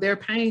that, you know, their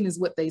pain is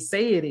what they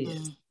say it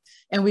is.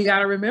 And we got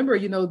to remember,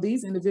 you know,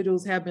 these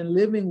individuals have been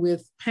living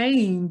with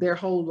pain their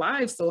whole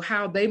life. So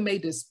how they may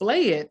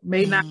display it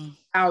may not be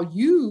how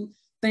you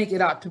think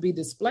it ought to be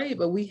displayed,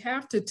 but we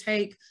have to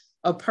take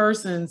a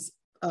person's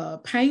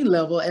pain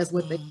level as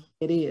what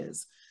it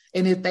is.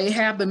 And if they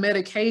have the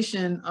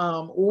medication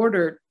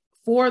ordered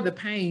for the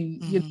pain,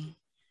 you know,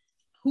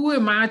 who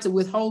am I to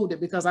withhold it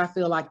because I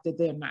feel like that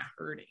they're not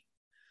hurting?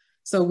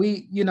 So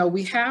we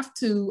have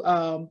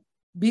to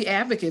be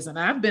advocates. And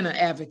I've been an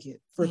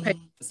advocate for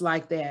patients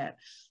like that,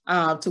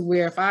 to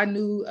where if I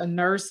knew a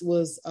nurse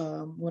was,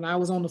 when I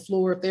was on the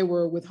floor, if they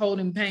were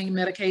withholding pain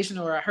medication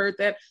or I heard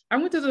that, I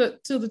went to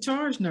the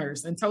charge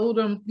nurse and told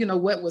them, you know,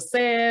 what was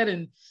said.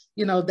 And,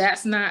 you know,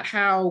 that's not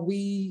how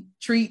we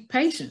treat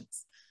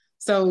patients.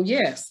 So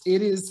yes,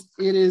 it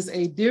is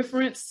a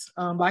difference.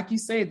 Like you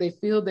say, they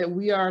feel that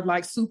we are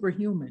like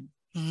superhuman.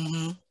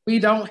 We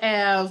don't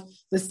have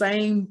the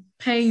same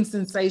pain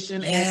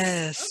sensation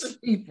as other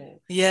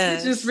people.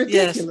 It's just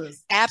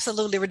ridiculous.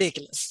 Absolutely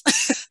ridiculous.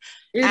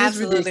 It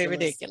Absolutely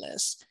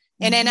ridiculous.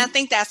 And then I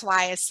think that's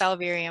why it's so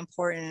very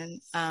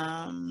important.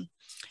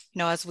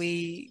 As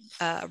we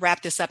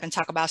wrap this up and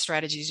talk about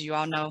strategies, you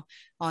all know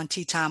on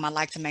Tea Time, I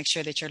like to make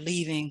sure that you're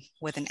leaving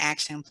with an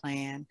action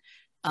plan.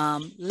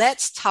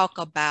 Let's talk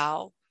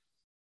about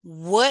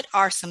what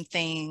are some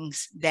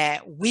things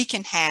that we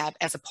can have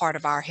as a part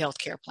of our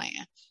healthcare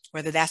plan,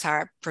 whether that's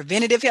our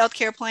preventative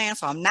healthcare plan.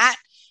 So I'm not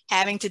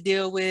having to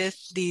deal with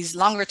these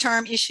longer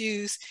term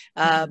issues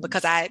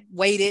because I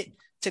waited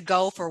to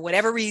go for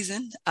whatever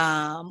reason,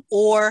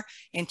 or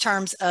in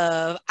terms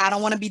of I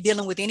don't want to be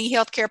dealing with any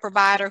healthcare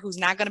provider who's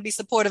not going to be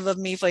supportive of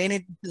me for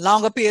any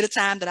longer period of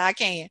time that I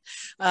can,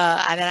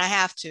 and then I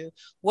have to.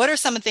 What are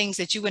some of the things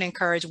that you would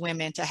encourage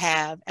women to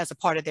have as a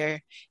part of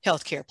their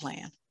healthcare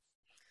plan?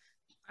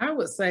 I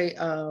would say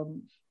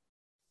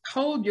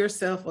hold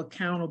yourself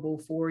accountable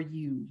for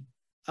you,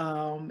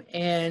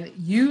 and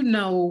you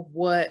know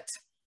what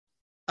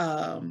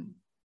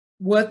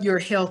your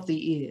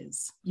healthy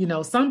is.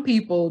 Some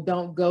people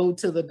don't go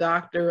to the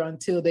doctor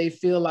until they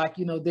feel like,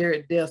 they're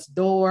at death's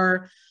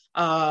door.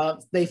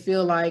 They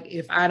feel like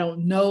if I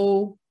don't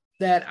know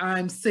that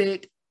I'm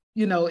sick,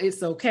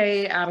 it's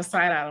okay, out of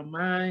sight, out of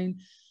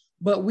mind.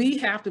 But we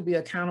have to be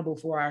accountable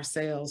for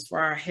ourselves, for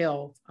our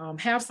health.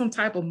 Have some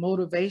type of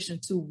motivation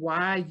to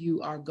why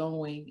you are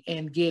going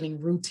and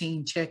getting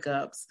routine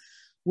checkups,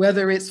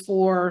 whether it's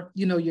for,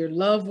 your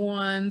loved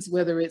ones,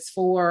 whether it's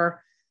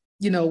for,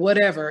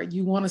 whatever,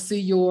 you want to see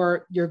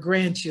your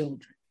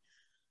grandchildren.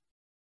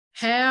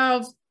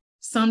 Have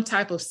some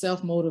type of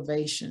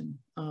self-motivation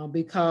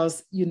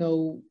because,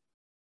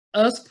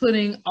 us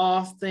putting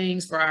off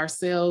things for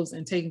ourselves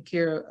and taking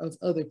care of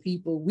other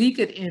people, we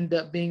could end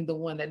up being the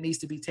one that needs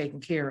to be taken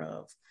care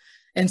of.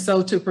 And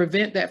so to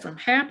prevent that from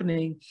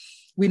happening,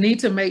 we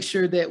need to make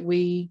sure that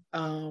we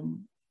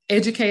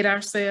educate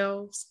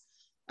ourselves,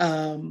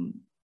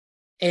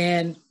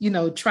 and,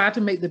 try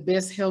to make the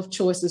best health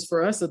choices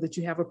for us so that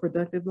you have a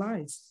productive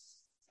life.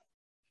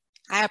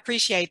 I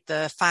appreciate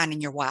the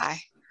finding your why,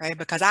 right?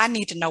 Because I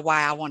need to know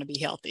why I want to be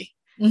healthy.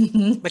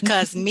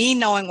 Because me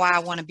knowing why I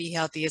want to be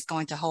healthy is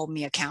going to hold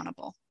me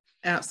accountable.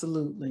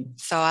 Absolutely.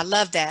 So I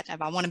love that.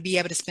 If I want to be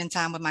able to spend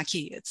time with my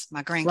kids,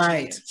 my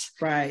grandkids,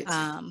 right.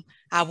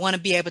 I want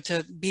to be able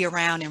to be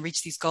around and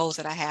reach these goals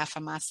that I have for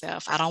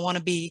myself. I don't want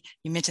to be,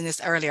 you mentioned this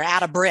earlier,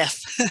 out of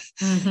breath,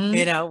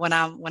 when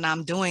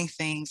I'm doing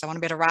things. I want to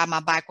be able to ride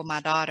my bike with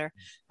my daughter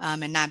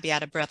and not be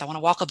out of breath. I want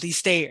to walk up these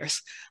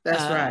stairs,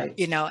 that's right,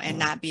 and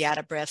not be out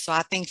of breath. So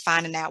I think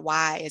finding that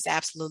why is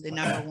absolutely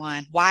number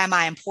one. Why am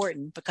I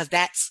important? Because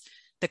that's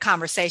the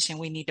conversation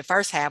we need to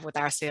first have with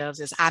ourselves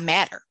is I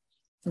matter.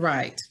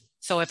 Right.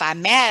 So if I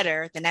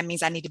matter, then that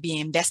means I need to be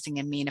investing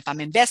in me. And if I'm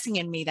investing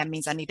in me, that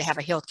means I need to have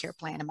a healthcare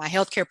plan. And my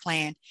healthcare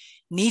plan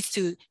needs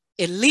to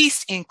at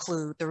least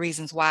include the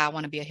reasons why I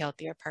want to be a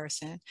healthier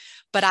person.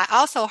 But I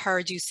also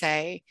heard you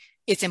say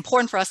it's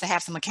important for us to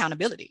have some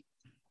accountability.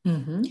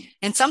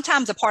 And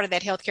sometimes a part of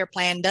that healthcare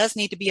plan does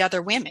need to be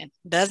other women,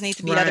 does need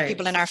to be other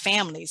people in our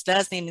families,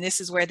 and this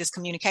is where this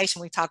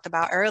communication we talked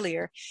about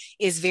earlier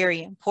is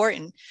very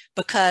important,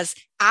 because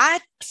I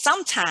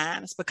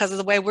sometimes, because of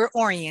the way we're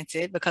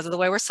oriented, because of the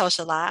way we're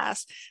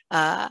socialized,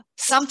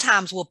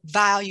 sometimes will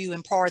value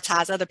and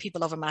prioritize other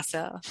people over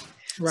myself.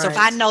 Right. So if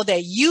I know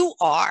that you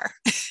are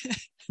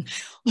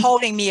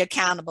holding me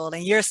accountable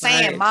and you're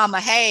saying,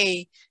 Mama,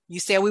 hey, you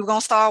said we were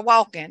going to start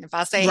walking. If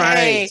I say,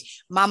 hey,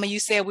 Mama, you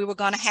said we were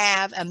going to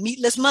have a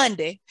meatless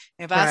Monday.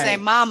 If I say,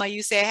 Mama,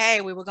 you said,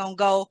 hey, we were going to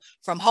go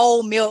from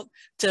whole milk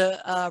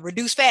to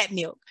reduced fat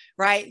milk,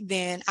 right?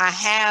 Then I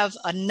have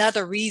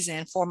another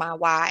reason for my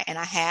why, and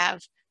I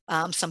have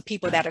some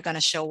people that are going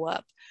to show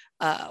up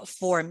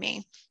for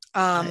me.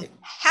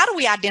 How do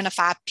we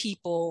identify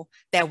people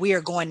that we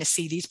are going to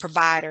see, these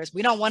providers?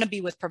 We don't want to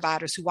be with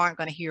providers who aren't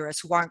going to hear us,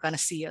 who aren't going to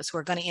see us, who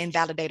are going to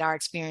invalidate our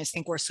experience,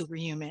 think we're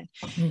superhuman.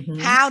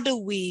 How do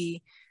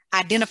we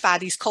identify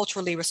these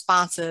culturally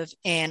responsive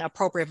and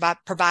appropriate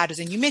providers?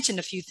 And you mentioned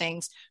a few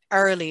things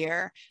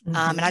earlier, and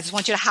I just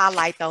want you to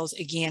highlight those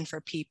again for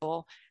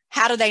people.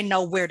 How do they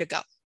know where to go?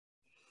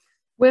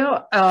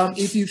 Well,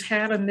 if you've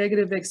had a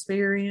negative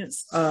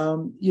experience,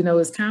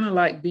 it's kind of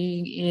like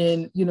being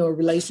in, a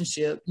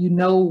relationship. You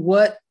know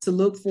what to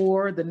look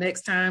for the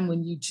next time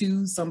when you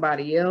choose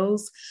somebody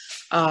else.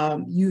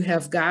 You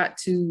have got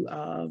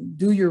to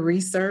do your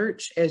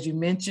research. As you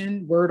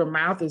mentioned, word of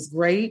mouth is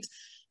great.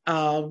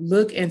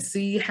 Look and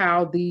see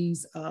how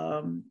these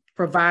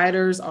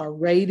providers are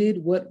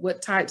rated,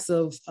 what types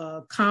of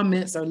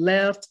comments are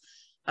left.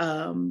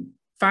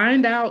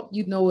 Find out,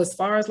 as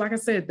far as, like I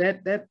said,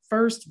 that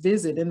first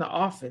visit in the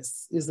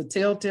office is a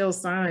telltale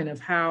sign of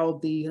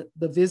how the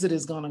visit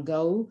is going to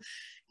go.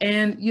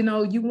 And, you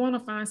want to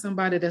find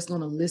somebody that's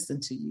going to listen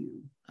to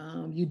you.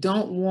 You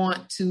don't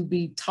want to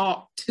be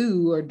talked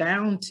to or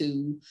down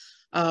to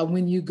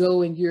when you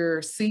go and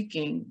you're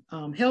seeking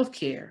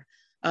healthcare.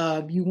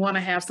 You want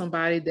to have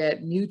somebody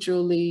that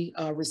mutually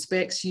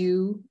respects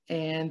you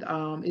and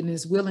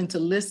is willing to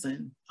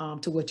listen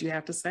to what you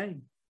have to say.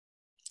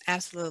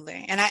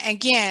 Absolutely. And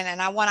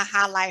I want to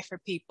highlight for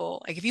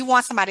people, like if you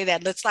want somebody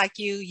that looks like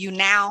you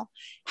now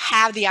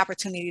have the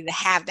opportunity to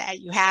have that.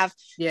 You have so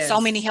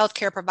Yes. many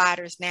healthcare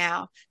providers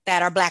now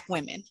that are Black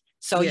women.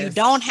 So you Yes.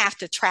 don't have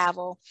to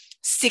travel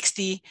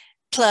 60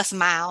 plus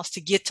miles to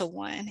get to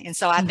one. And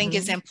so I think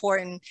it's Mm-hmm.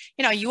 important,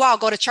 you all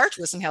go to church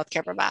with some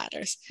healthcare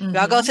providers. You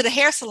all go Mm-hmm. to the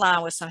hair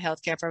salon with some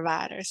healthcare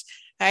providers.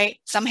 Right?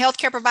 Some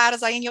healthcare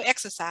providers are in your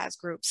exercise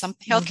group. Some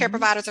healthcare Mm-hmm.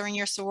 providers are in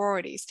your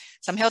sororities.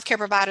 Some healthcare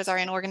providers are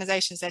in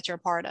organizations that you're a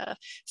part of.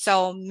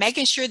 So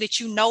making sure that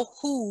you know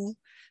who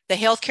the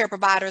healthcare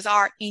providers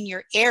are in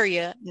your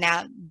area.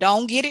 Now,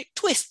 don't get it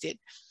twisted.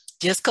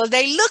 Just because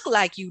they look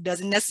like you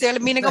doesn't necessarily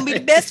mean they're going to be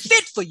the best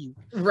fit for you.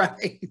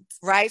 Right.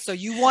 Right. So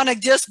you want to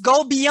just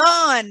go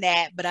beyond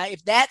that. But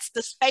if that's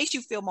the space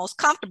you feel most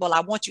comfortable,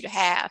 I want you to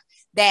have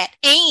that.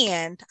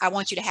 And I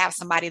want you to have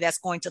somebody that's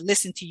going to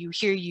listen to you,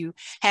 hear you,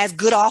 has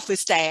good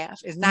office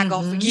staff, is not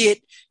going to forget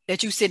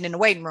that you're sitting in the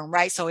waiting room.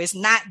 Right. So it's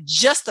not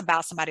just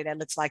about somebody that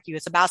looks like you.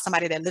 It's about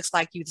somebody that looks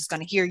like you that's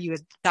going to hear you,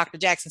 as Dr.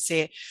 Jackson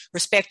said,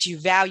 respect you,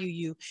 value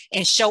you,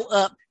 and show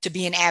up to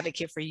be an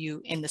advocate for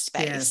you in the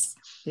space. Yes.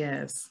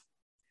 Yes.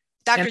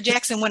 Dr.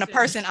 Jackson, when a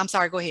person, I'm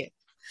sorry, go ahead.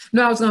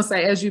 No, I was going to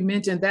say, as you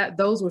mentioned, that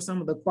those were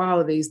some of the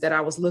qualities that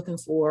I was looking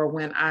for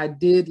when I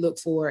did look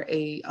for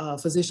a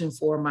physician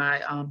for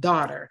my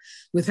daughter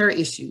with her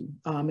issue.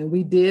 And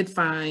we did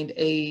find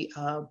a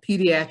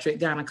pediatric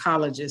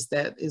gynecologist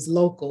that is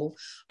local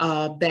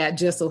that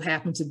just so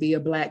happened to be a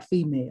Black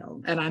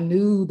female. And I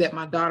knew that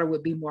my daughter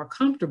would be more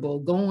comfortable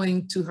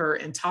going to her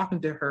and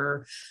talking to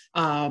her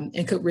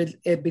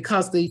and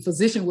because the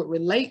physician would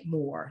relate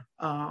more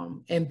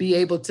and be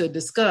able to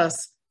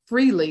discuss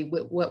freely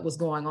with what was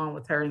going on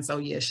with her. And so,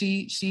 yeah,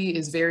 she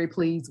is very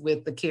pleased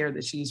with the care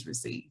that she's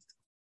received.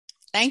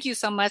 Thank you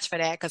so much for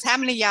that. Because how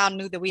many of y'all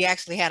knew that we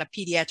actually had a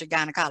pediatric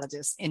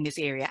gynecologist in this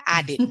area?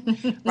 I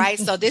didn't, right?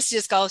 So this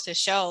just goes to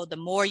show the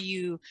more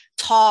you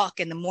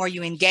talk and the more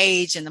you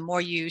engage and the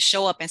more you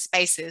show up in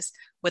spaces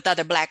with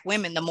other Black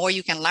women, the more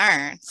you can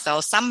learn.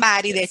 So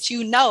somebody that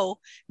you know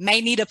may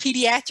need a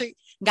pediatric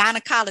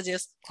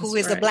gynecologist who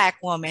is a Black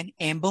woman,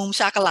 and boom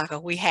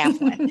shakalaka, we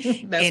have one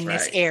in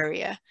this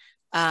area.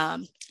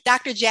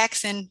 Dr.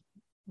 Jackson,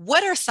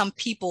 what are some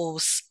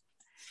people's,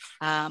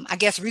 I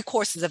guess,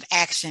 recourses of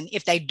action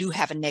if they do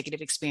have a negative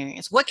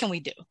experience? What can we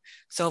do?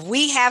 So if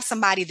we have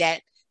somebody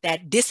that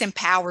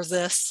disempowers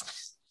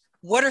us,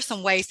 what are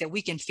some ways that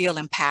we can feel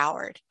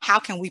empowered? How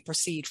can we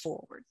proceed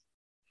forward?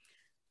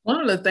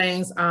 One of the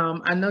things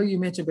I know you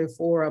mentioned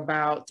before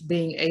about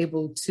being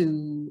able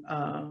to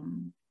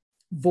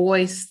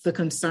voice the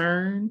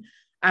concern.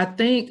 I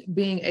think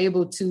being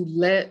able to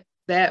let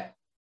that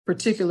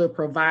particular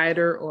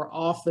provider or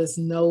office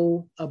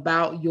know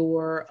about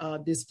your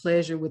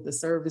displeasure with the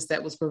service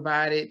that was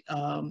provided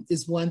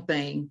is one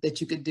thing that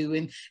you could do,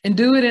 and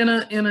do it in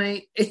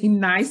a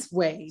nice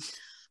way.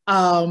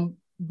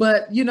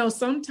 But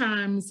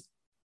sometimes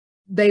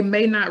they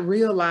may not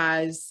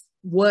realize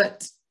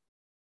what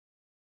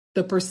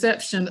the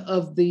perception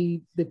of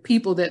the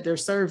people that they're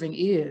serving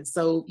is.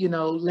 So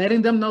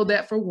letting them know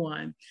that, for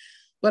one.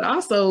 But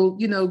also,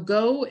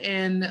 go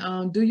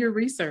and do your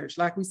research.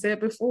 Like we said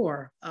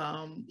before,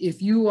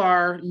 if you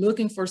are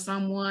looking for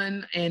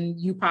someone and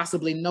you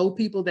possibly know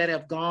people that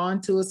have gone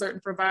to a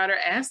certain provider,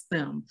 ask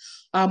them.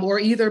 Or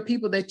either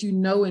people that you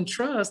know and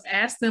trust,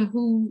 ask them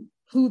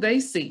who they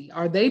see.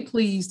 Are they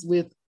pleased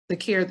with the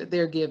care that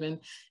they're given?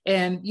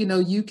 And,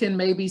 you can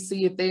maybe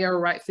see if they are a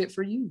right fit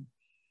for you.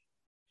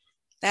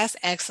 That's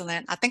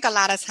excellent. I think a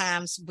lot of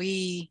times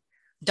we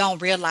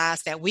don't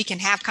realize that we can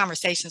have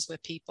conversations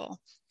with people.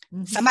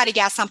 Mm-hmm. Somebody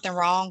got something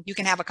wrong, you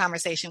can have a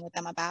conversation with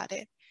them about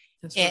it.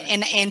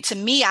 Right. And to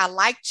me, I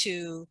like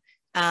to,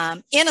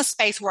 in a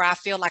space where I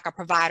feel like a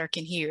provider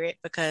can hear it,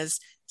 because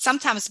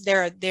sometimes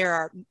there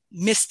are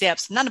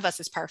missteps. None of us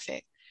is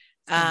perfect.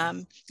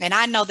 And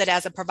I know that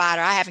as a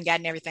provider, I haven't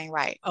gotten everything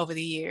right over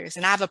the years.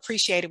 And I've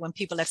appreciated when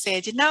people have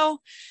said,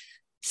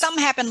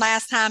 something happened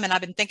last time and I've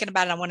been thinking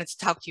about it. I wanted to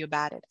talk to you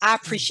about it. I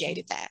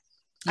appreciated that.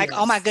 Like,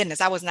 oh my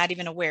goodness, I was not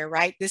even aware,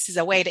 right? This is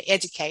a way to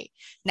educate.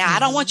 Now, I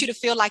don't want you to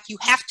feel like you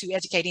have to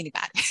educate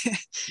anybody,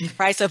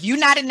 right? So if you're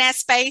not in that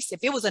space, if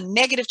it was a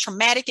negative,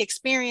 traumatic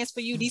experience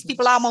for you, these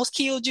people almost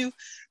killed you,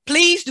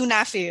 please do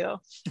not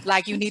feel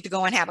like you need to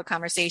go and have a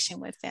conversation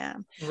with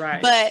them.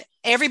 Right. But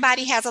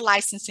everybody has a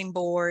licensing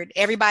board.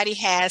 Everybody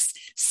has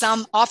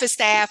some office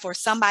staff or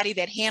somebody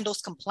that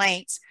handles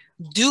complaints.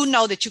 Do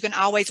know that you can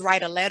always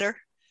write a letter,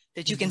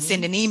 that you can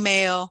send an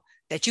email,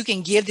 that you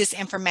can give this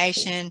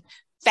information,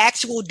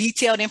 factual,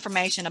 detailed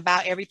information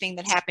about everything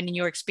that happened in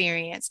your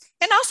experience,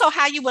 and also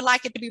how you would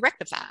like it to be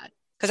rectified.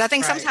 Because I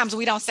think sometimes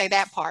we don't say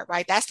that part,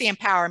 right? That's the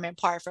empowerment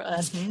part for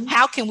us.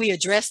 How can we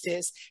address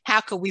this? How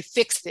can we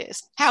fix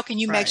this? How can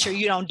you make sure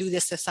you don't do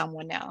this to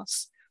someone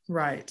else?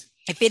 Right.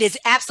 If it is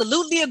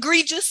absolutely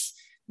egregious,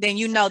 then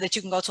you know that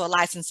you can go to a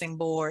licensing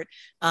board.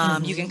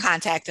 You can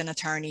contact an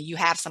attorney. You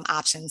have some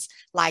options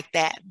like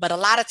that. But a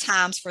lot of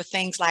times for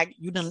things like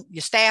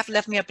your staff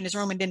left me up in this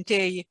room and didn't tell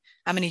you,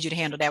 I'm gonna need you to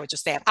handle that with your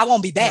staff. I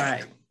won't be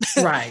back.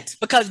 Right.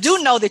 Because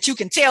do know that you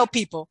can tell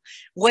people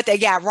what they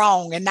got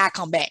wrong and not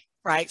come back.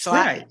 Right. So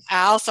I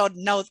also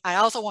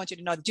want you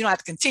to know that you don't have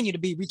to continue to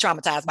be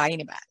re-traumatized by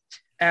anybody.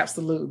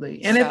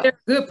 Absolutely. And if they're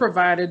a good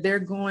provider, they're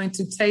going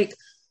to take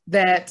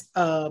that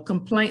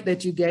complaint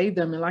that you gave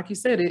them. And like you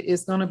said,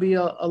 it's going to be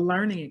a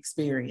learning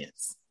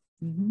experience.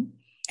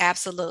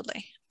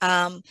 Absolutely.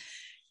 How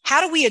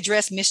do we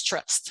address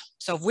mistrust?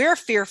 So if we're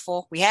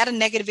fearful, we had a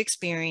negative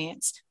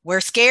experience,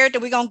 we're scared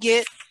that we're going to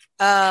get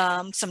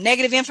some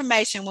negative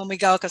information when we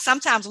go, because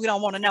sometimes we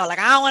don't want to know. Like,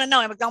 I don't want to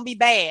know, it's going to be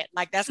bad.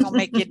 Like, that's going to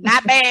make it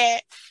not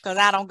bad because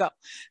I don't go.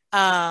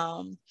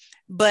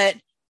 But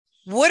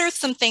what are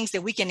some things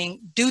that we can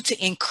do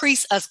to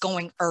increase us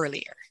going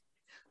earlier?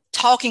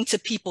 Talking to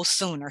people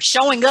sooner,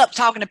 showing up,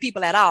 talking to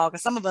people at all,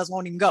 because some of us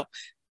won't even go.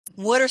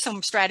 What are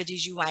some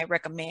strategies you might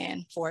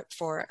recommend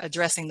for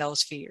addressing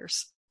those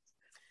fears?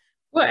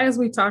 Well, as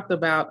we talked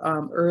about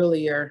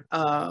earlier,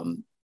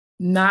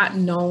 not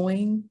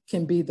knowing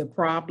can be the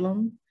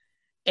problem.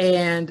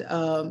 And,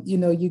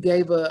 you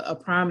gave a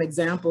prime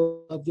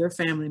example of your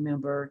family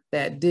member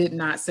that did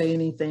not say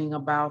anything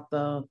about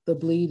the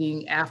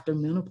bleeding after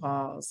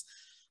menopause.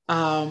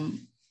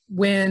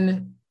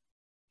 When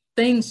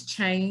things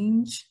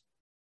change,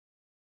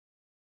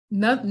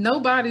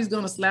 nobody's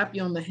going to slap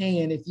you on the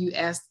hand if you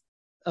ask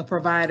a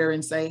provider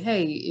and say,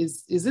 hey,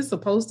 is this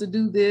supposed to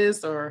do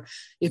this? Or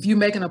if you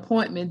make an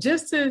appointment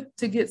just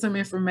to get some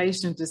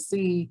information to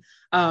see,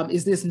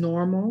 is this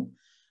normal?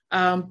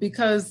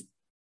 Because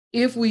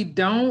if we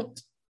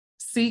don't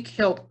seek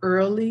help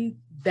early,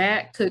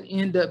 that could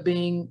end up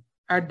being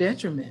our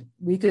detriment.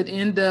 We could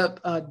end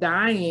up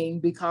dying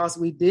because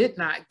we did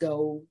not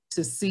go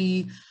to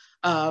see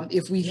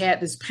if we had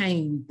this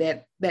pain,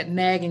 that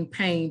nagging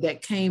pain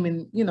that came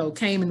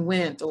and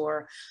went,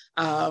 or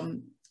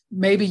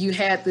maybe you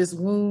had this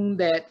wound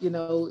that,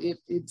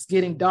 it's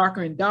getting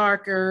darker and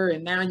darker,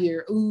 and now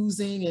you're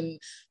oozing, and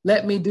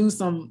let me do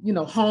some,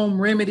 home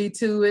remedy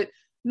to it.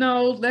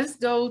 No, let's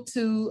go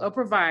to a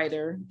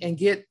provider and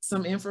get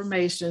some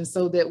information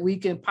so that we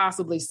can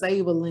possibly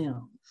save a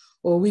limb,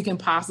 or we can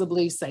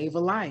possibly save a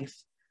life.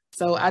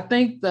 So I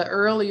think the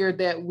earlier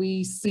that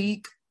we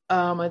seek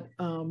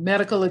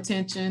medical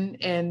attention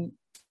and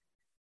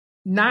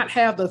not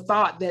have the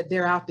thought that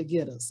they're out to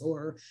get us,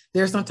 or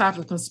there's some type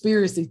of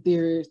conspiracy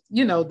theory,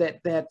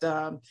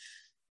 that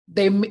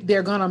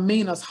they're going to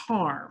mean us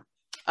harm.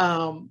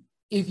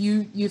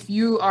 If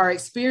you are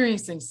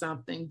experiencing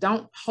something,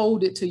 don't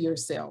hold it to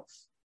yourself.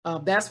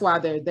 That's why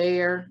they're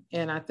there.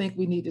 And I think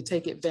we need to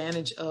take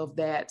advantage of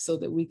that so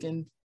that we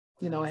can,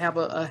 have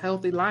a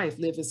healthy life,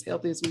 live as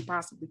healthy as we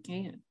possibly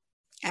can.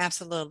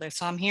 Absolutely.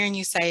 So I'm hearing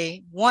you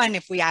say, one,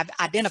 if we have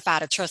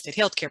identified a trusted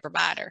healthcare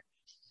provider,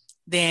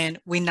 then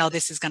we know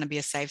this is going to be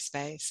a safe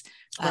space.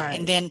 Right.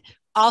 And then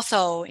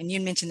also, and you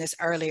mentioned this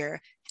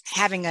earlier,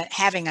 having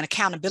an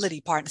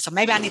accountability partner. So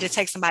maybe I need to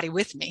take somebody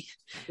with me.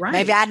 Right.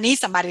 Maybe I need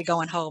somebody to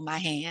go and hold my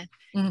hand.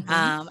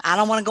 Mm-hmm. I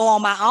don't want to go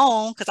on my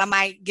own because I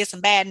might get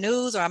some bad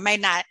news, or I may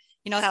not.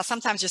 How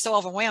sometimes you're so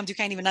overwhelmed you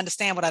can't even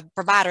understand what a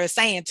provider is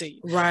saying to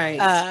you.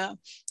 Right.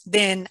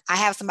 Then I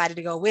have somebody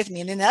to go with me.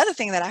 And then the other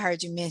thing that I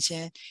heard you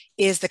mention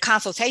is the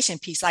consultation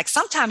piece. Like,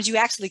 sometimes you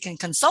actually can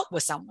consult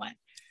with someone.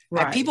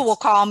 Right. Like, people will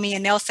call me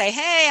and they'll say,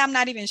 hey, I'm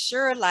not even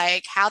sure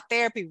like how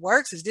therapy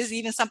works. Is this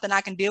even something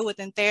I can deal with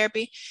in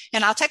therapy?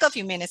 And I'll take a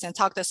few minutes and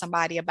talk to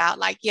somebody about,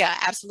 like, yeah,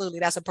 absolutely,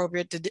 that's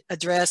appropriate to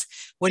address.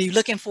 What are you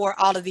looking for?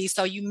 All of these.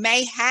 So you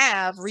may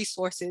have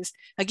resources,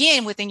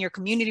 again, within your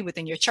community,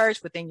 within your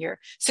church, within your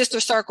sister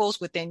circles,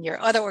 within your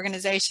other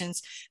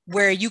organizations,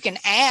 where you can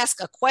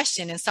ask a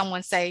question and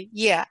someone say,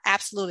 yeah,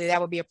 absolutely,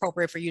 that would be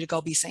appropriate for you to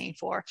go be seen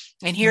for.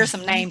 And here are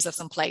some names of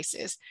some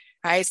places.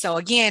 Right. So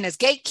again, as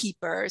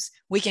gatekeepers,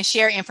 we can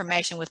share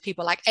information with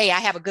people like, hey, I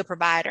have a good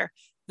provider.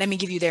 Let me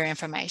give you their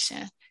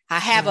information. I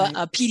have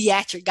a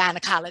pediatric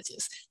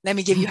gynecologist. Let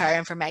me give you her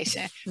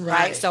information.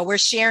 Right. So we're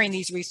sharing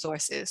these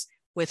resources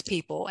with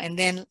people. And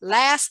then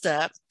last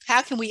up,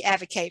 how can we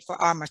advocate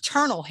for our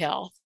maternal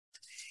health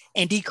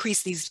and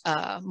decrease these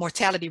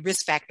mortality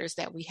risk factors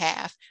that we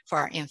have for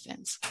our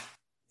infants?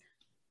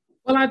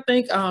 Well, I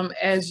think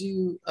as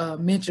you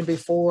mentioned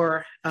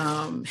before,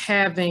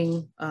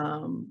 having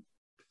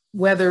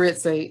whether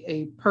it's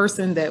a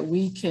person that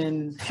we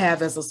can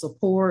have as a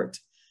support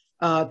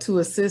to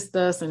assist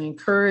us and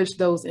encourage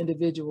those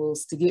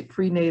individuals to get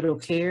prenatal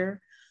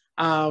care.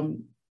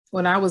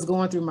 When I was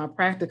going through my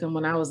practicum,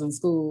 when I was in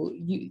school,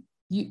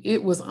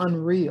 it was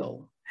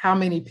unreal how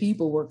many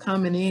people were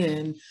coming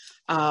in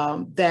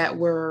that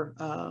were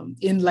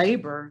in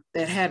labor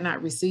that had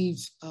not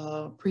received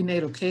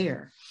prenatal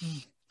care.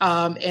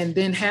 And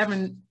then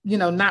having,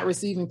 not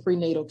receiving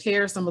prenatal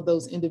care, some of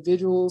those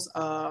individuals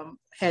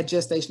had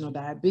gestational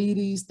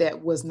diabetes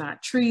that was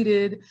not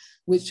treated,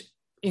 which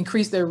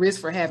increased their risk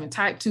for having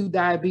type 2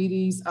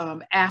 diabetes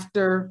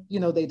after,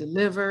 they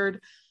delivered.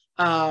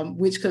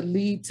 which could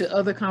lead to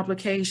other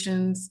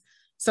complications.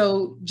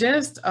 So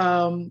just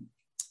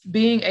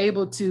being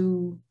able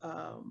to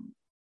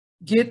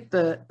get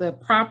the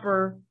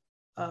proper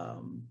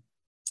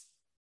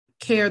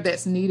care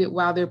that's needed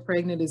while they're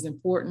pregnant is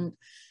important.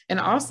 And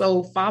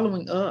also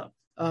following up.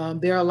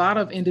 There are a lot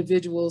of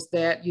individuals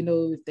that,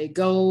 if they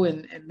go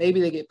and maybe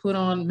they get put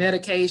on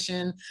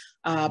medication,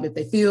 if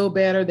they feel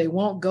better, they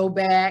won't go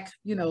back,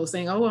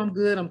 saying, oh, I'm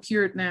good, I'm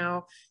cured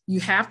now. You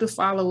have to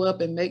follow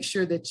up and make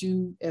sure that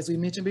you, as we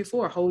mentioned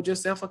before, hold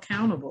yourself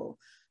accountable.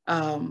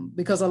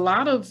 Because a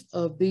lot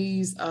of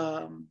these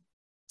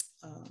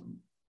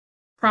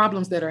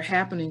problems that are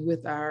happening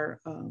with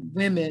our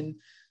women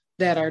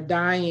that are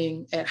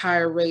dying at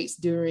higher rates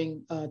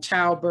during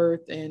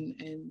childbirth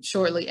and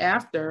shortly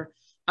after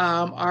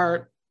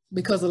are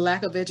because of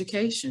lack of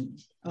education.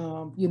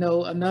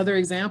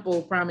 Another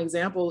prime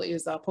example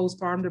is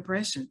postpartum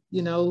depression.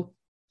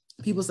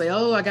 People say,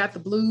 oh, I got the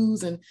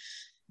blues.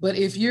 But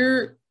if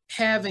you're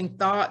having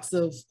thoughts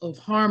of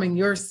harming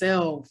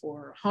yourself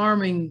or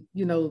harming,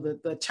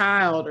 the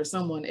child or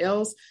someone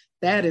else,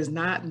 that is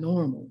not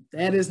normal.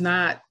 That is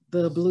not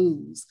the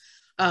blues.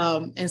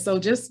 And so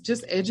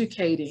just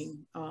educating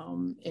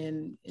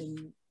and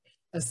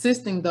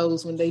assisting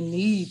those when they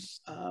need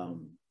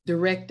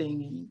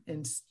directing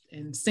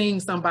and seeing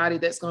somebody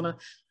that's going to,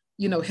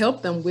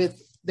 help them with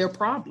their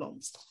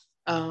problems.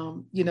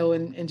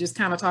 And just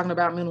kind of talking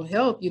about mental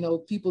health,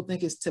 people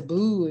think it's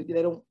taboo.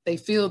 They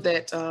feel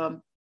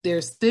that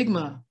there's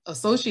stigma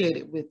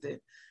associated with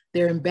it.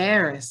 They're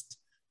embarrassed.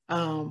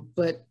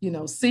 But,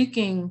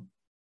 seeking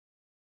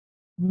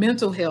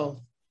mental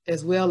health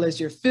as well as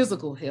your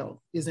physical health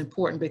is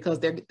important because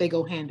they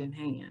go hand in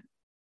hand.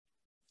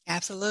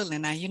 Absolutely.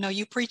 Now,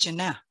 you preaching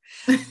now.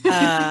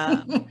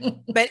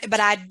 But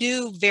I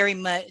do very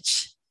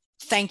much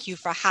thank you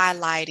for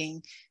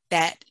highlighting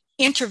that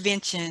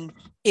intervention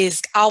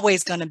is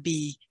always going to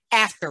be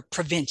after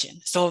prevention.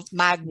 So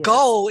my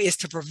goal is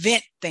to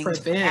prevent things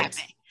from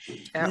happening,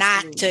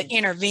 not to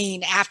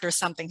intervene after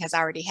something has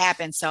already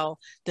happened. So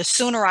the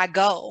sooner I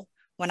go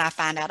when I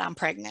find out I'm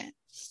pregnant,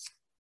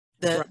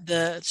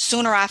 the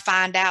sooner I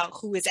find out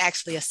who is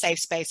actually a safe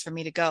space for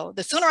me to go,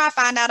 the sooner I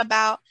find out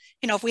about,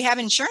 if we have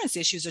insurance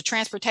issues or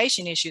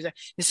transportation issues,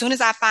 as soon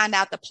as I find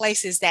out the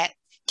places that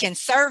can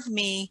serve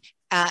me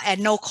at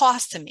no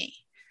cost to me,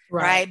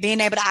 right? Being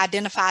able to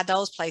identify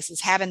those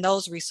places, having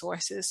those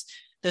resources,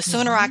 the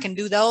sooner I can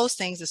do those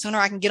things, the sooner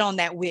I can get on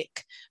that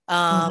WIC,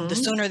 the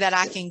sooner that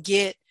I can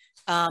get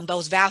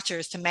those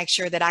vouchers to make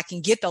sure that I can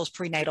get those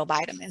prenatal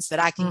vitamins that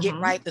I can get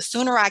right. The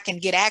sooner I can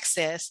get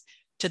access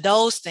to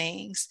those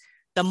things,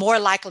 the more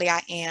likely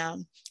I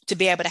am to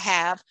be able to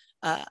have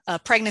a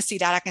pregnancy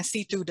that I can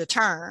see through the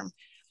term,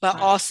 but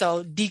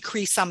also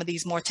decrease some of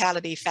these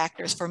mortality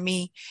factors for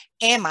me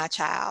and my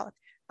child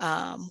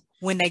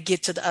when they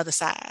get to the other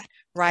side,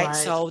 right?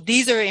 So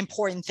these are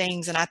important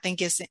things, and I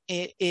think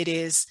it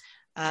is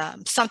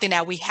something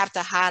that we have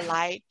to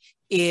highlight,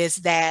 is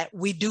that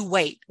we do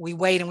wait. We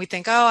wait and we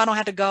think, oh, I don't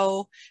have to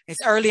go.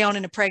 It's early on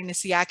in the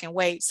pregnancy, I can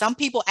wait. Some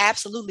people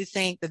absolutely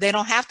think that they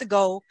don't have to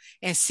go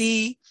and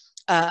see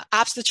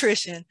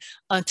obstetrician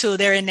until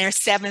they're in their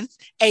 7th,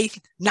 8th,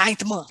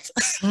 9th month.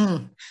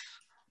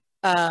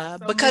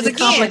 Because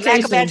again,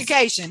 lack of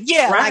education.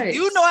 Like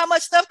you know how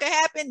much stuff can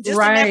happen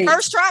just in that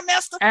first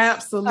trimester.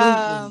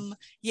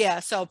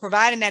 Absolutely. So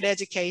providing that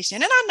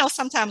education. And I know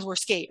sometimes we're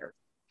scared.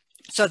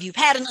 So if you've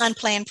had an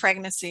unplanned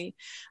pregnancy,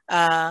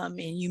 and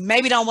you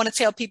maybe don't want to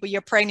tell people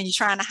you're pregnant, you're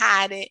trying to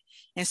hide it,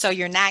 and so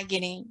you're not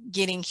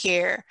getting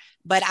care.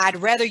 But I'd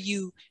rather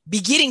you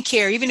be getting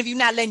care, even if you're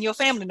not letting your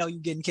family know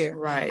you're getting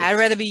care. I'd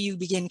rather you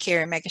be getting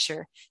care and making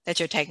sure that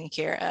you're taken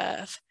care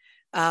of.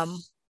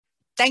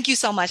 Thank you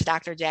so much,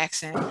 Dr.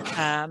 Jackson,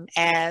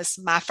 as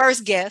my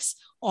first guest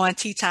on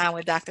Tea Time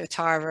with Dr.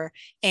 Tarver,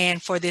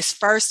 and for this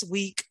first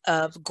week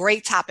of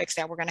great topics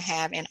that we're going to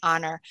have in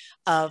honor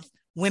of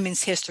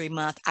Women's History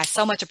Month. I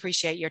so much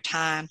appreciate your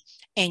time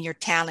and your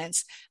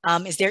talents.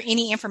 Is there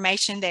any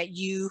information that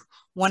you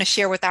want to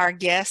share with our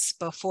guests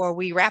before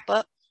we wrap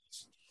up?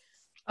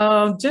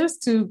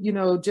 Just to,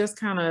 just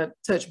kind of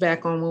touch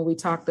back on when we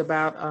talked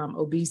about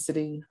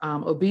obesity.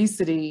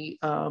 Obesity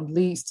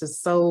leads to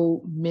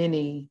so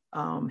many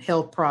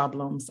health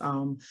problems,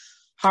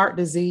 heart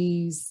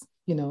disease,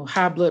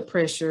 high blood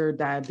pressure,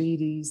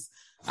 diabetes.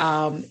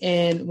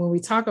 And when we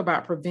talk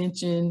about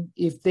prevention,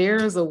 if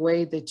there's a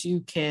way that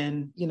you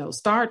can,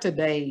 start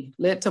today,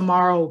 let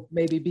tomorrow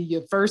maybe be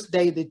your first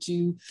day that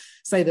you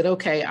say that,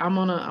 okay, I'm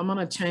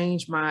gonna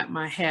change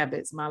my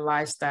habits, my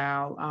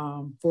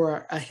lifestyle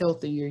for a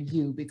healthier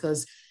you,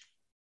 because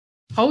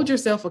hold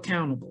yourself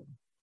accountable.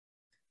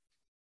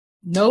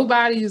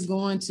 Nobody is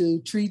going to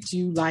treat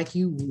you like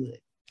you would.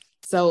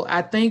 So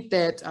I think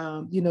that,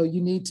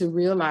 you need to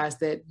realize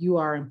that you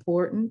are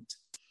important.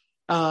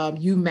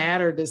 You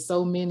matter to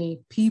so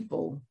many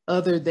people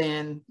other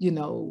than,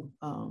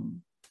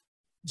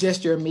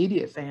 just your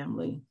immediate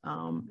family.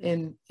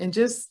 And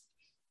just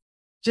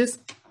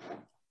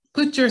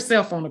put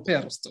yourself on a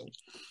pedestal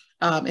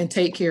and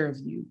take care of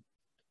you.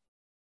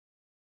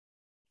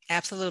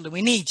 Absolutely.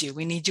 We need you.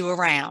 We need you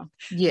around.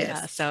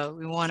 Yes. So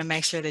we want to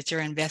make sure that you're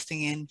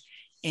investing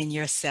in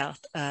yourself.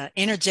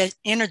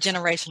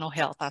 Intergenerational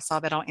health. I saw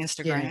that on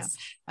Instagram.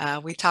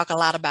 Yes. We talk a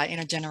lot about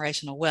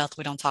intergenerational wealth.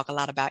 We don't talk a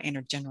lot about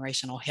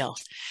intergenerational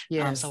health.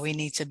 Yes. So we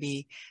need to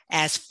be,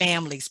 as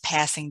families,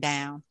 passing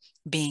down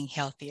being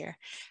healthier.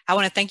 I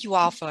want to thank you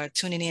all for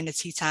tuning in to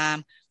Tea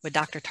Time with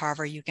Dr.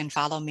 Tarver. You can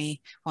follow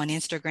me on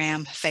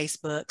Instagram,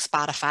 Facebook,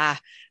 Spotify,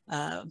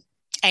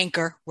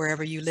 Anchor,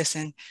 wherever you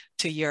listen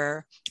to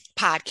your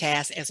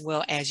podcast, as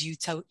well as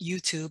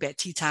YouTube at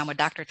Tea Time with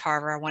Dr.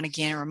 Tarver. I want to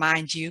again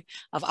remind you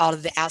of all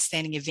of the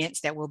outstanding events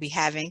that we'll be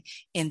having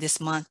in this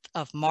month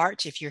of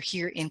March. If you're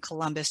here in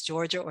Columbus,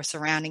 Georgia, or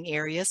surrounding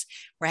areas,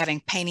 we're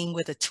having Painting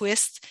with a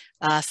Twist,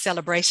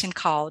 celebration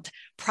called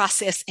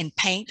Process and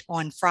Paint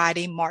on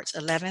Friday, March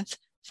 11th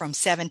from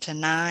 7 to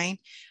 9.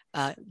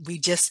 We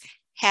just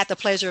had the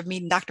pleasure of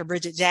meeting Dr.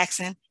 Bridget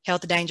Jackson,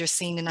 Health Dangers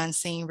Seen and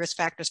Unseen, Risk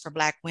Factors for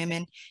Black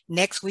Women.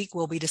 Next week,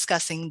 we'll be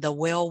discussing the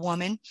Well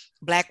Woman,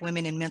 Black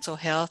Women in Mental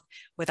Health,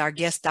 with our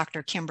guest,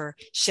 Dr. Kimber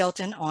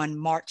Shelton, on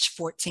March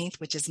 14th,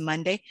 which is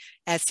Monday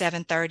at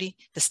 7:30.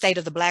 The State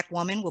of the Black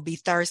Woman will be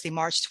Thursday,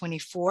 March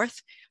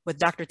 24th, with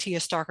Dr. Tia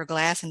Starker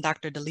Glass and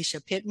Dr.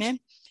 Delisha Pittman.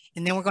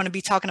 And then we're going to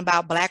be talking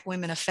about Black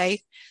Women of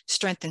Faith,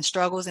 Strength and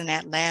Struggles in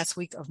that last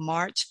week of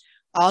March.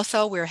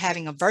 Also, we're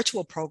having a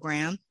virtual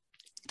program,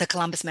 the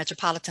Columbus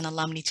Metropolitan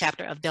Alumni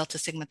Chapter of Delta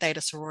Sigma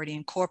Theta Sorority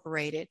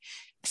Incorporated,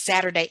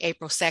 Saturday,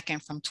 April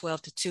 2nd from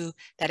 12 to 2.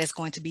 That is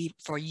going to be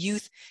for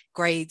youth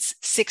grades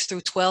 6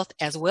 through 12,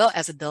 as well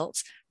as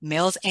adults,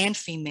 males and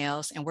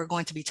females. And we're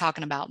going to be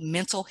talking about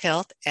mental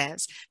health,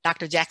 as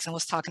Dr. Jackson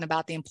was talking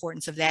about the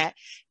importance of that,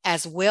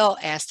 as well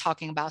as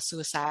talking about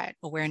suicide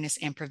awareness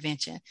and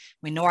prevention.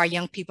 We know our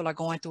young people are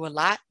going through a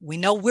lot. We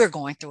know we're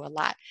going through a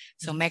lot.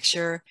 So make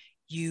sure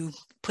you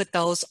put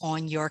those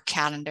on your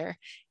calendar.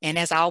 And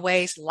as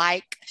always,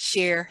 like,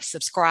 share,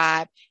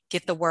 subscribe,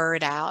 get the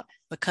word out,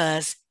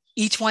 because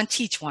each one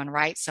teach one,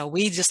 right? So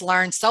we just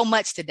learned so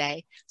much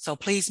today. So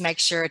please make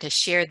sure to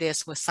share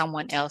this with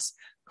someone else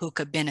who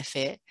could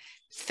benefit.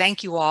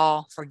 Thank you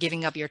all for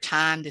giving up your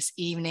time this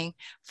evening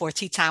for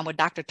Tea Time with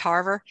Dr.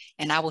 Tarver.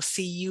 And I will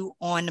see you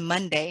on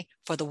Monday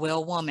for the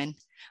Well Woman,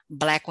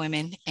 Black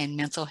Women and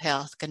Mental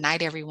Health. Good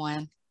night,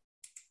 everyone.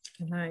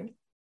 Good night.